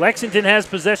here. Lexington has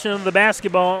possession of the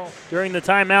basketball during the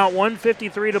timeout.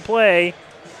 1:53 to play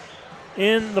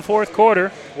in the fourth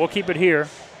quarter. We'll keep it here.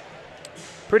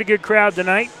 Pretty good crowd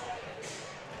tonight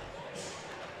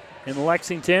in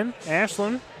Lexington.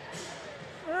 Ashland,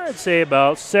 I'd say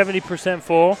about 70%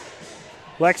 full.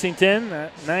 Lexington,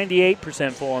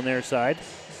 98% full on their side.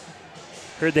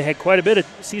 Heard they had quite a bit of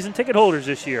season ticket holders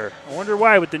this year. I wonder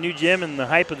why with the new gym and the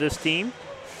hype of this team.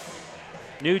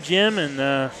 New gym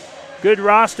and good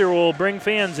roster will bring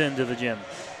fans into the gym.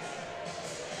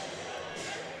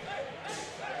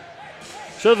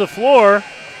 So the floor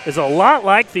is a lot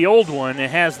like the old one. It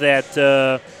has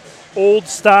that old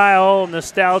style,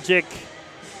 nostalgic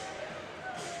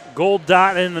gold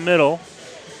dot in the middle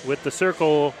with the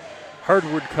circle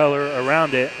hardwood color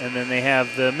around it, and then they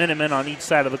have the Minutemen on each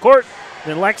side of the court.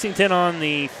 Then Lexington on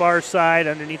the far side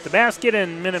underneath the basket,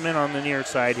 and Minutemen on the near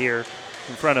side here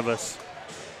in front of us.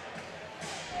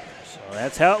 So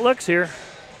that's how it looks here.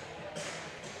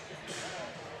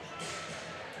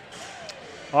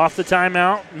 Off the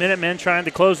timeout, Minutemen trying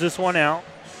to close this one out.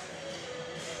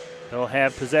 They'll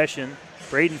have possession.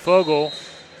 Braden Fogle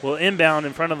will inbound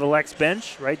in front of the Lex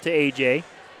bench, right to A.J.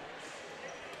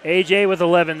 A.J. with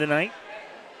 11 tonight.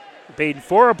 Braden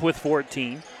Forup with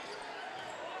 14.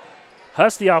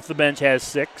 Husty off the bench has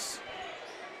 6.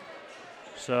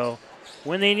 So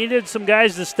when they needed some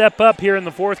guys to step up here in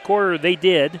the fourth quarter, they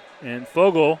did. And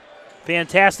Fogle,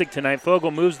 fantastic tonight.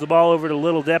 Fogle moves the ball over to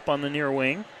Little Depp on the near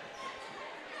wing.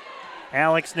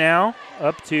 Alex now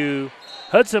up to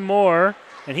Hudson Moore,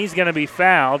 and he's going to be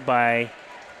fouled by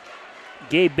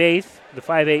Gabe Baith, the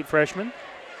 5'8 freshman.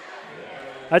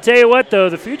 I tell you what, though,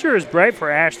 the future is bright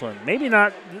for Ashland. Maybe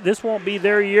not, this won't be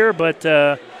their year, but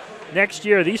next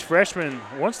year, these freshmen,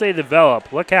 once they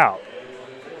develop, look out.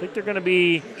 I think they're going to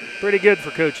be pretty good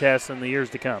for Coach Hess in the years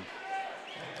to come.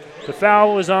 The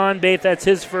foul was on Baith. That's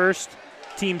his first,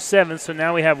 team 7th, so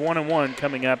now we have 1-1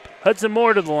 coming up. Hudson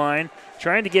Moore to the line,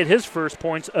 trying to get his first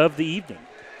points of the evening.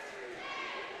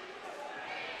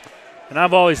 And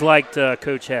I've always liked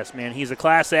Coach Hess, man. He's a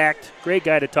class act, great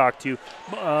guy to talk to.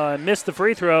 Missed the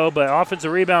free throw, but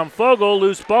offensive rebound. Fogle,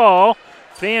 loose ball.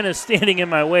 Fan is standing in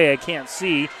my way, I can't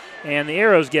see. And the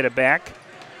Arrows get it back.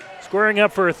 Squaring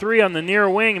up for a 3 on the near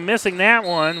wing. Missing that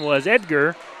one was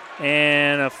Edgar.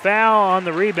 And a foul on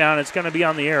the rebound. It's going to be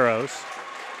on the Arrows.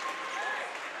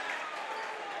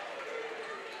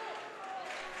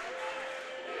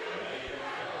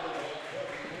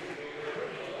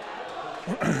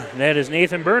 That is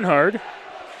Nathan Bernhard.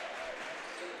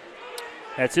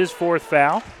 That's his 4th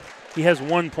foul. He has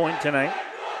 1 point tonight.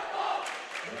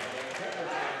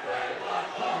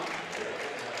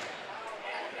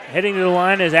 Heading to the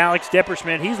line is Alex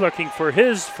Depperschmidt. He's looking for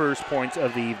his first points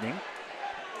of the evening.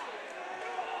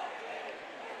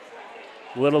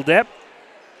 Little Depp,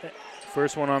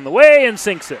 first one on the way and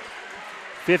sinks it.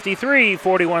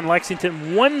 53-41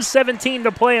 Lexington, 1:17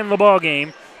 to play in the ball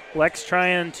game. Lex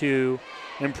trying to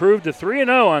improve to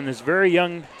 3-0 on this very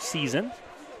young season.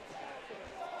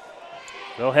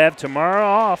 They'll have tomorrow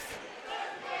off.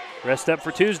 Rest up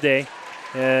for Tuesday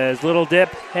as Little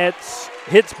Dip hits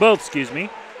both,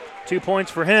 2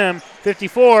 points for him,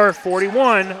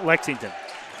 54-41 Lexington.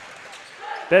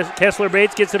 Kessler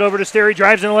Bates gets it over to Sterry,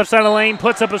 drives in the left side of the lane,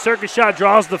 puts up a circus shot,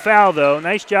 draws the foul though.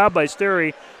 Nice job by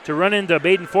Sterry to run into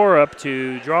Baden Forup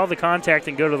to draw the contact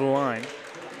and go to the line.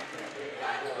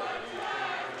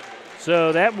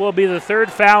 So that will be the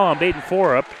third foul on Baden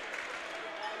Forup.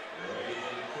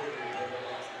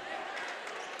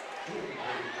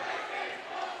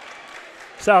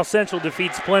 South Central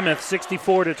defeats Plymouth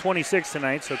 64-26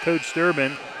 tonight, so Coach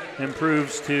Durbin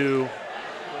improves to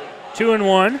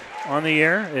 2-1 on the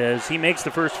year as he makes the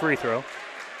first free throw.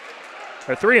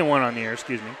 Or 3-1 on the year,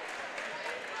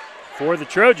 for the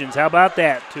Trojans. How about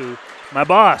that to my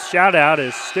boss? Shout out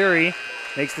as Sterry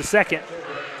makes the second.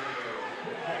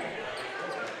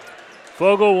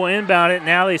 Fogle will inbound it.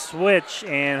 Now they switch,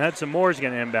 and Hudson Moore is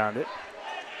going to inbound it.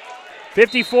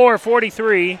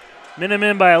 54-43.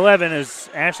 Minutemen by 11 as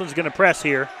Ashland's going to press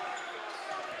here.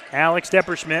 Alex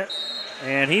Depperschmidt,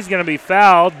 and he's going to be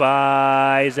fouled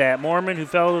by, is that Mormon who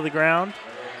fell to the ground?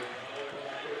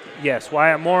 Yes,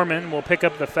 Wyatt Mormon will pick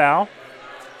up the foul.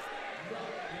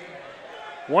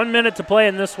 1 minute to play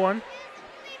in this one.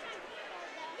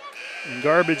 In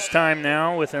garbage time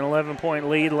now with an 11-point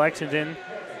lead. Lexington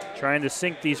trying to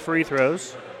sink these free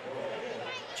throws.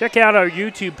 Check out our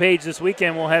YouTube page this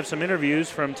weekend. We'll have some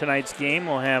interviews from tonight's game.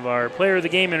 We'll have our player of the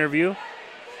game interview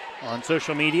on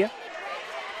social media.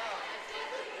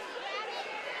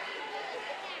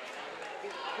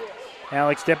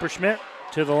 Alex Depperschmidt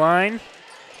to the line.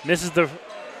 Misses the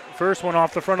first one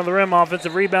off the front of the rim.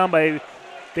 Offensive rebound by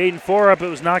Baden Forup. It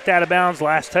was knocked out of bounds.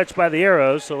 Last touch by the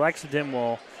Arrows. So Lexington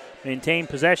will maintain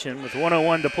possession with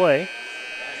 1:01 to play.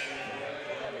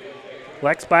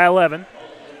 Lex by 11.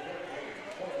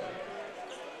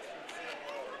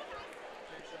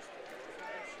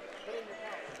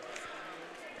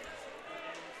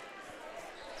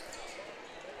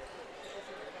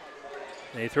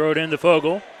 They throw it into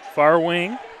Fogle, far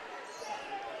wing.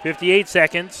 58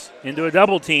 seconds into a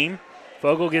double team.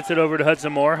 Fogle gets it over to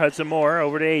Hudson Moore. Hudson Moore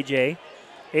over to AJ.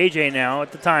 AJ now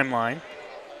at the timeline.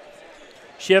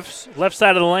 Shifts left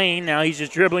side of the lane. Now he's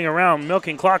just dribbling around,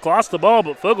 milking clock. Lost the ball,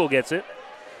 but Fogle gets it.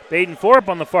 Baden Forup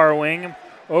on the far wing.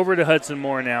 Over to Hudson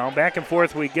Moore now. Back and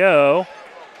forth we go.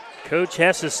 Coach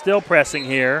Hess is still pressing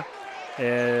here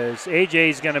as AJ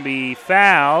is going to be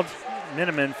fouled.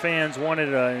 Minutemen fans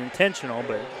wanted an intentional,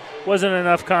 but wasn't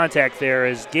enough contact there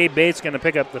as Gabe Bates going to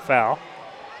pick up the foul.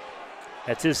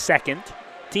 That's his second.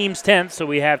 Team's 10th, so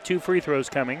we have 2 free throws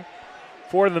coming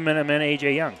for the Minutemen,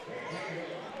 A.J. Young.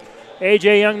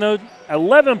 A.J. Young, though,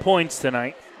 11 points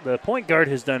tonight. The point guard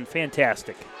has done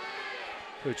fantastic.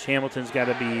 Coach Hamilton's got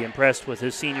to be impressed with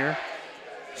his senior.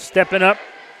 Stepping up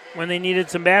when they needed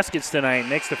some baskets tonight.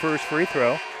 Makes the first free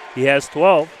throw. He has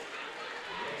 12.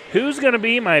 Who's going to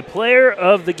be my player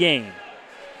of the game?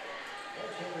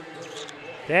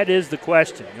 That is the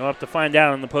question. You'll have to find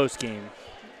out on the post-game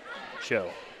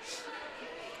show.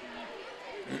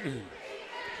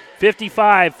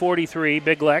 55-43,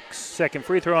 Big Lex. Second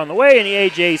free throw on the way, and the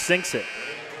AJ sinks it.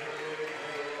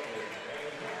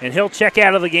 And he'll check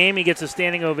out of the game. He gets a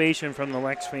standing ovation from the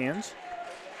Lex fans.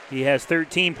 He has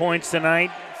 13 points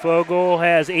tonight. Fogle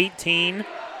has 18.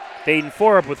 Baden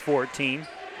Forup with 14.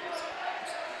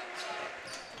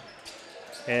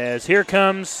 As here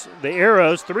comes the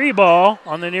Arrows. 3-ball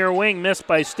on the near wing, missed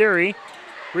by Sterry.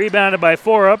 Rebounded by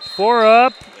Forup.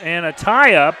 Forup and a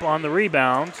tie-up on the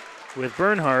rebound with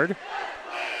Bernhard.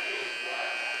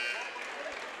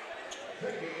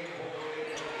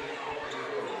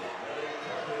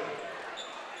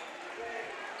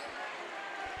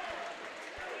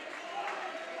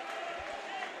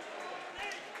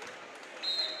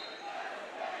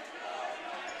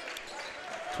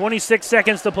 .26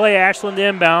 seconds to play. Ashland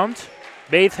inbound.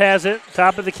 Bates has it,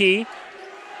 top of the key.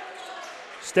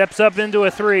 Steps up into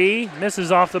a 3,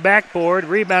 misses off the backboard.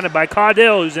 Rebounded by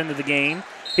Caudill, who's into the game.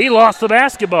 He lost the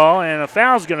basketball, and a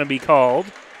foul's going to be called.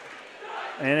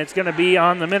 And it's going to be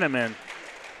on the Minutemen.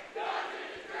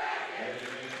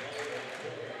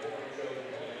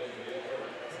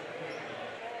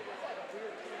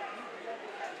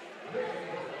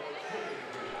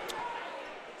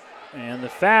 And the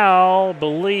foul,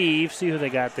 see who they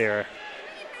got there.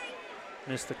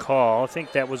 Missed the call. I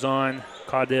think that was on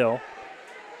Caudill.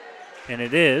 And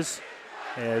it is.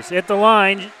 As at the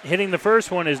line, hitting the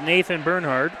first one is Nathan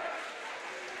Bernhard.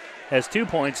 Has 2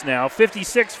 points now,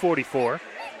 56-44.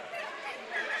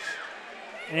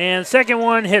 And second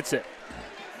one hits it,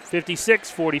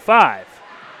 56-45.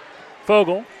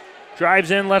 Fogle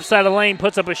drives in left side of the lane,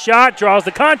 puts up a shot, draws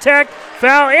the contact,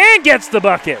 foul, and gets the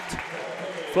bucket.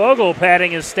 Fogle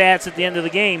padding his stats at the end of the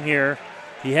game here.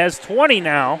 He has 20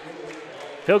 now.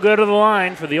 He'll go to the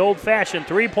line for the old-fashioned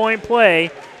three-point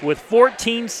play with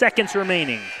 14 seconds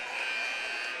remaining.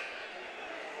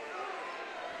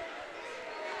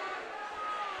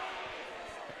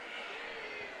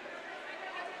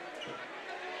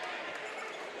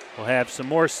 We'll have some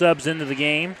more subs into the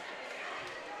game.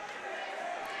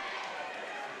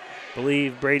 I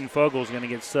believe Braden Fogle is going to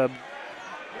get subbed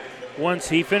once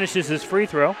he finishes his free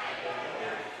throw.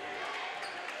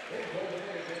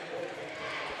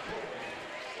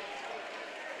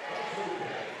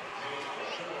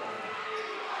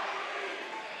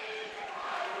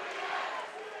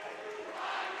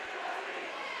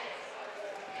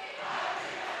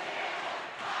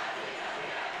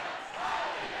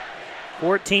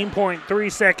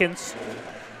 .3 seconds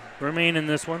remain in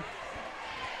this one.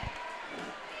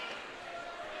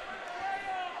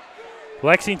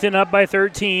 Lexington up by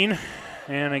 13.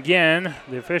 And again,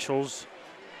 the officials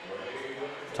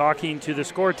talking to the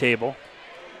score table.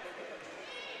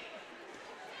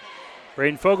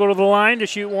 Braden Fogle to the line to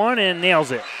shoot one and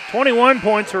nails it. 21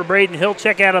 points for Braden. He'll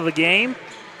check out of the game.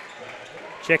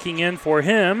 Checking in for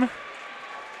him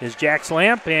is Jack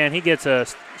Slamp, and he gets a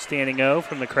standing O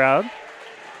from the crowd.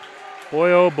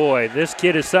 Boy, oh boy, this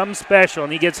kid is something special,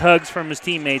 and he gets hugs from his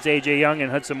teammates, A.J. Young and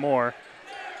Hudson Moore.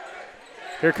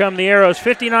 Here come the arrows,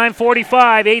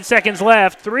 59-45, 8 seconds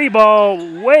left. Three ball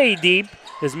way deep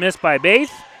is missed by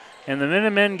Baith, and the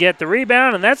Minutemen get the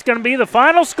rebound, and that's going to be the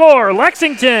final score.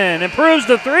 Lexington improves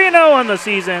to 3-0 on the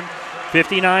season,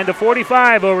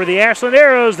 59-45 over the Ashland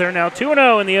Arrows. They're now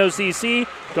 2-0 in the OCC.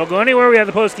 Don't go anywhere. We have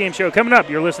the postgame show coming up.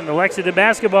 You're listening to Lexington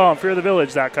Basketball on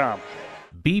FearTheVillage.com.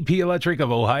 BP Electric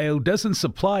of Ohio doesn't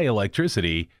supply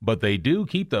electricity, but they do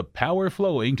keep the power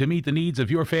flowing to meet the needs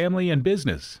of your family and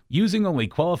business. Using only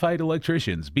qualified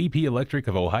electricians, BP Electric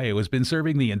of Ohio has been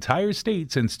serving the entire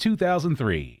state since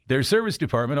 2003. Their service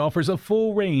department offers a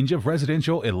full range of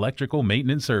residential electrical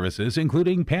maintenance services,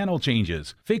 including panel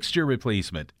changes, fixture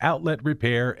replacement, outlet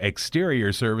repair,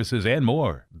 exterior services, and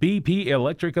more. BP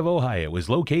Electric of Ohio is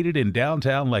located in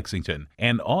downtown Lexington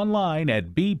and online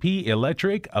at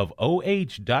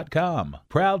bpelectricofoh.com.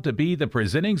 Proud to be the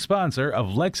presenting sponsor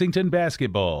of Lexington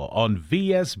Basketball on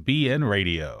VSBN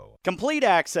Radio. Complete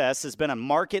Access has been a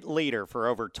market leader for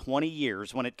over 20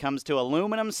 years when it comes to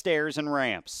aluminum stairs and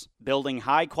ramps. Building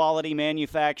high-quality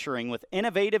manufacturing with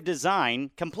innovative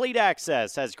design, Complete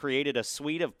Access has created a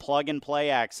suite of plug-and-play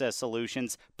access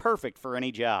solutions perfect for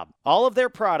any job. All of their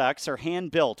products are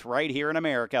hand-built right here in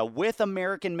America with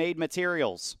American-made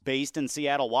materials. Based in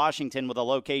Seattle, Washington, with a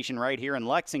location right here in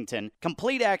Lexington,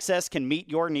 Complete Access can meet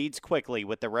your needs quickly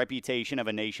with the reputation of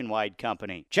a nationwide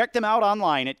company. Check them out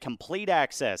online at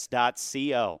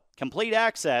CompleteAccess.co. Complete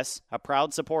Access, a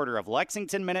proud supporter of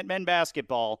Lexington Minutemen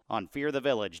basketball on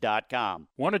FearTheVillage.com.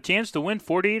 Want a chance to win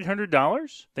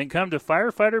 $4,800? Then come to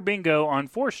Firefighter Bingo on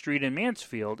 4th Street in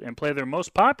Mansfield and play their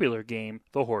most popular game,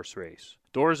 the horse race.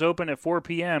 Doors open at 4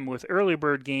 p.m. with early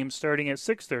bird games starting at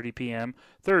 6:30 p.m.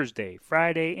 Thursday,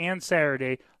 Friday, and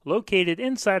Saturday, located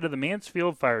inside of the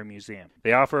Mansfield Fire Museum.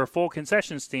 They offer a full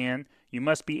concession stand. You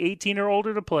must be 18 or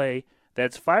older to play.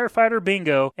 That's Firefighter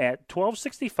Bingo at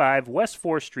 1265 West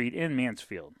 4th Street in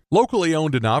Mansfield. Locally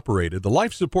owned and operated, the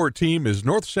Life Support Team is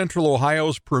North Central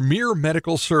Ohio's premier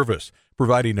medical service,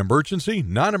 providing emergency,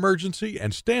 non-emergency,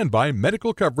 and standby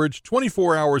medical coverage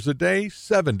 24 hours a day,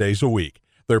 7 days a week.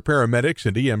 Their paramedics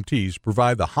and EMTs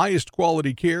provide the highest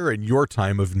quality care in your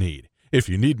time of need. If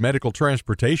you need medical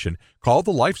transportation, call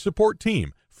the Life Support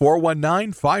Team,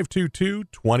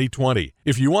 419-522-2020.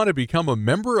 If you want to become a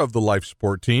member of the Life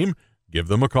Support Team, give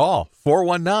them a call,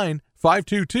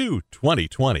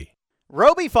 419-522-2020.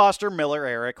 Roby Foster Miller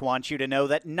Eric wants you to know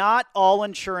that not all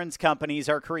insurance companies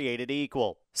are created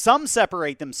equal. Some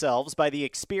separate themselves by the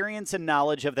experience and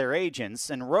knowledge of their agents,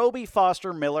 and Roby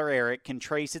Foster Miller Eric can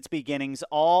trace its beginnings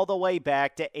all the way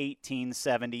back to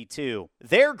 1872.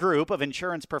 Their group of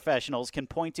insurance professionals can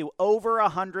point to over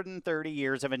 130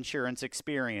 years of insurance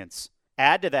experience.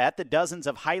 Add to that the dozens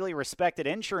of highly respected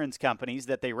insurance companies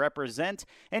that they represent,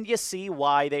 and you see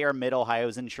why they are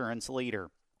Mid-Ohio's insurance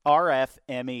leader.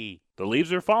 RFME. The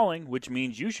leaves are falling, which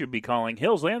means you should be calling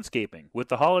Hills Landscaping. With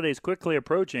the holidays quickly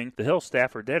approaching, the Hills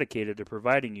staff are dedicated to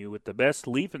providing you with the best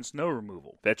leaf and snow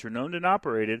removal. Veteran-owned and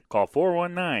operated. Call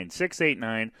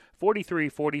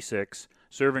 419-689-4346.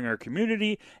 Serving our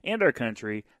community and our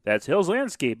country. That's Hills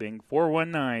Landscaping,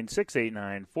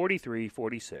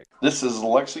 419-689-4346. This is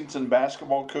Lexington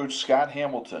basketball coach Scott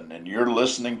Hamilton, and you're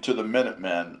listening to the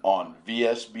Minutemen on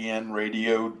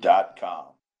VSBNradio.com.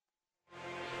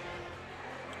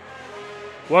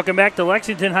 Welcome back to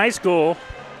Lexington High School.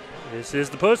 This is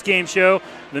the postgame show.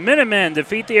 The Minutemen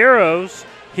defeat the Arrows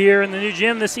here in the new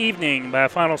gym this evening by a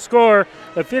final score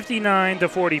of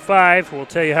 59-45. We'll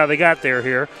tell you how they got there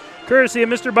here, courtesy of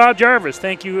Mr. Bob Jarvis.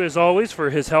 Thank you, as always, for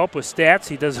his help with stats.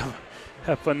 He does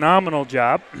a phenomenal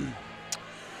job.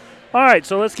 All right,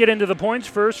 so let's get into the points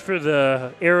first for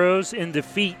the Arrows in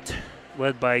defeat,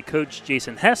 led by Coach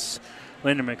Jason Hess.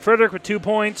 Landon McFrederick with 2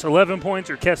 points. 11 points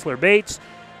for Kessler Bates.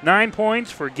 9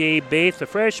 points for Gabe Bates, the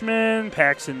freshman.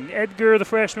 Paxton Edgar, the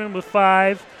freshman, with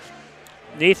 5.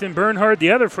 Nathan Bernhardt,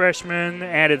 the other freshman,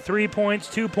 added 3 points.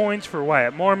 2 points for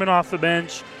Wyatt Mormon off the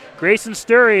bench. Grayson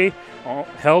Sturry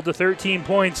held to 13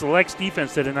 points. The Lex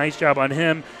defense did a nice job on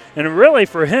him. And really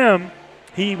for him,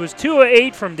 he was 2 of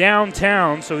 8 from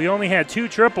downtown, so he only had 2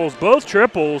 triples. Both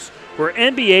triples were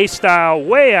NBA style,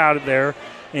 way out of there.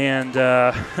 And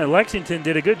Lexington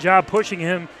did a good job pushing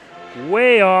him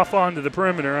way off onto the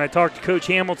perimeter. I talked to Coach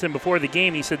Hamilton before the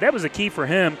game. He said that was a key for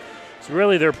him. It's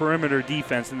really their perimeter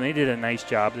defense, and they did a nice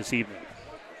job this evening.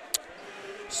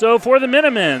 So for the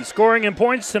Minutemen, scoring in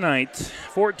points tonight,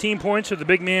 14 points for the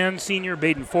big man, senior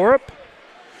Baden Forup.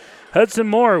 Hudson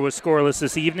Moore was scoreless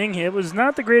this evening. It was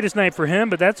not the greatest night for him,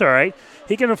 but that's all right.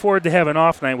 He can afford to have an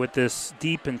off night with this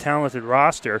deep and talented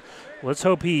roster. Let's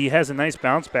hope he has a nice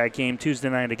bounce-back game Tuesday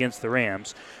night against the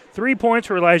Rams. 3 points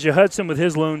for Elijah Hudson with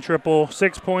his lone triple.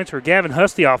 6 points for Gavin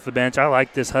Husty off the bench. I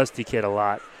like this Husty kid a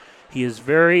lot. He is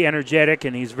very energetic,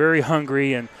 and he's very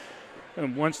hungry and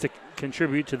wants to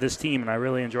contribute to this team, and I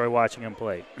really enjoy watching him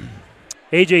play.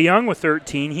 A.J. Young with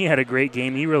 13. He had a great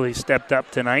game. He really stepped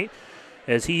up tonight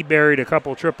as he buried a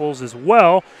couple triples as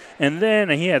well. And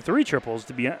then he had 3 triples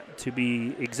to be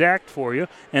exact for you.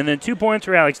 And then 2 points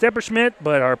for Alex Depperschmidt.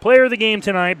 But our player of the game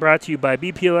tonight, brought to you by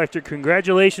BP Electric.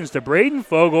 Congratulations to Braden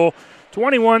Fogel,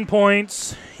 21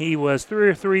 points. He was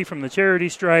 3 of 3 from the charity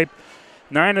stripe,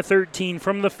 9 of 13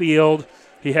 from the field.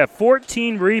 He had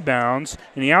 14 rebounds,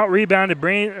 and he out-rebounded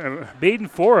Baden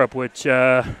Forup, which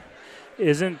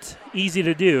isn't easy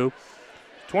to do.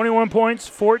 21 points,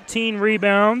 14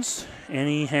 rebounds, and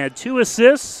he had 2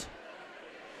 assists.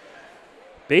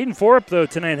 Baden Forup, though,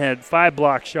 tonight had 5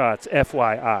 block shots,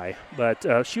 FYI.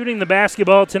 But shooting the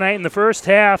basketball tonight in the first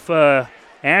half,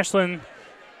 Ashland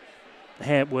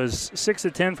was 6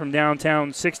 of 10 from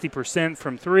downtown, 60%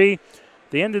 from 3.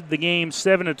 They ended the game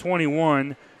 7 of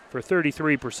 21 for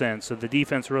 33%. So the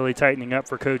defense really tightening up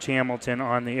for Coach Hamilton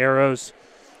on the Arrows.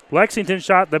 Lexington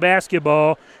shot the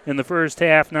basketball in the first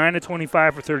half, 9 of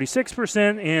 25 for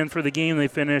 36%, and for the game they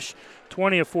finished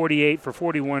 20 of 48 for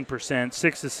 41%,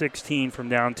 6 of 16 from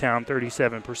downtown,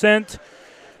 37%.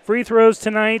 Free throws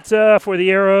tonight for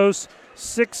the Arrows,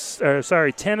 10 of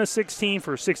 16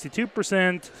 for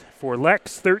 62%. For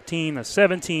Lex, 13 of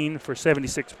 17 for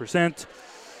 76%.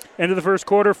 End of the first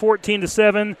quarter,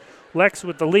 14-7. Lex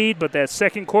with the lead, but that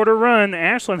second quarter run,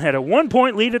 Ashland had a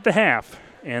 1-point lead at the half.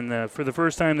 And for the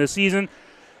first time this season,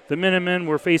 the Minutemen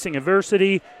were facing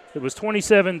adversity. It was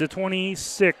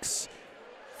 27-26,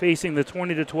 facing the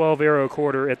 20-12 Arrow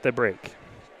quarter at the break.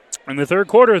 In the third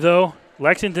quarter, though,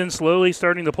 Lexington slowly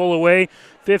starting to pull away,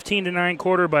 15-9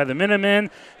 quarter by the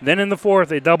Minutemen. Then in the fourth,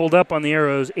 they doubled up on the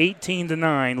Arrows,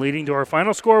 18-9, leading to our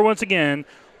final score once again,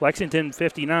 Lexington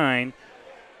 59,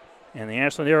 and the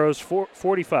Ashland Arrows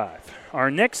 45.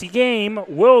 Our next game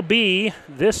will be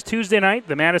this Tuesday night.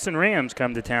 The Madison Rams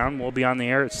come to town. We'll be on the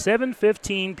air at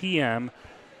 7:15 p.m.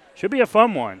 Should be a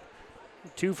fun one.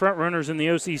 2 front runners in the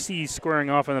OCC squaring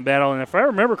off in the battle. And if I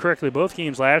remember correctly, both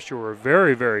games last year were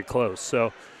very, very close.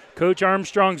 So Coach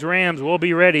Armstrong's Rams will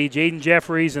be ready. Jaden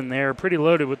Jeffries, and they're pretty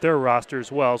loaded with their roster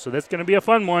as well. So that's going to be a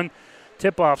fun one.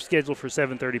 Tip-off scheduled for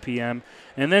 7:30 p.m.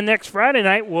 And then next Friday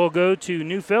night, we'll go to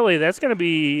New Philly. That's going to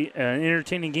be an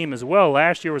entertaining game as well.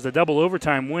 Last year was a double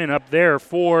overtime win up there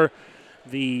for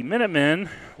the Minutemen.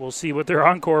 We'll see what their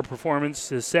encore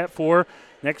performance is set for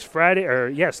next Friday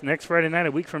night,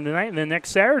 a week from tonight, and then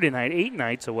next Saturday night, 8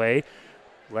 nights away.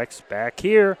 Lex back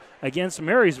here against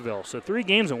Marysville. So 3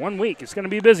 games in 1 week. It's going to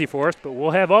be busy for us, but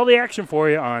we'll have all the action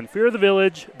for you on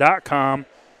fearofthevillage.com.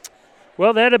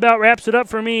 Well, that about wraps it up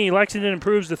for me. Lexington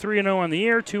improves to 3-0 on the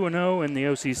year, 2-0 in the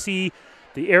OCC.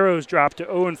 The Arrows drop to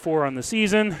 0-4 on the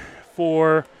season.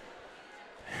 For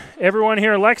everyone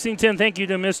here in Lexington, thank you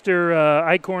to Mr.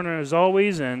 Eichhorn as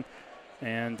always, and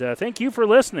thank you for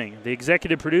listening. The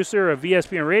executive producer of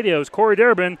VSBN Radio is Corey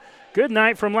Durbin. Good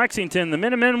night from Lexington. The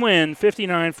Minutemen win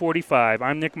 59-45.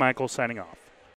 I'm Nick Michaels signing off.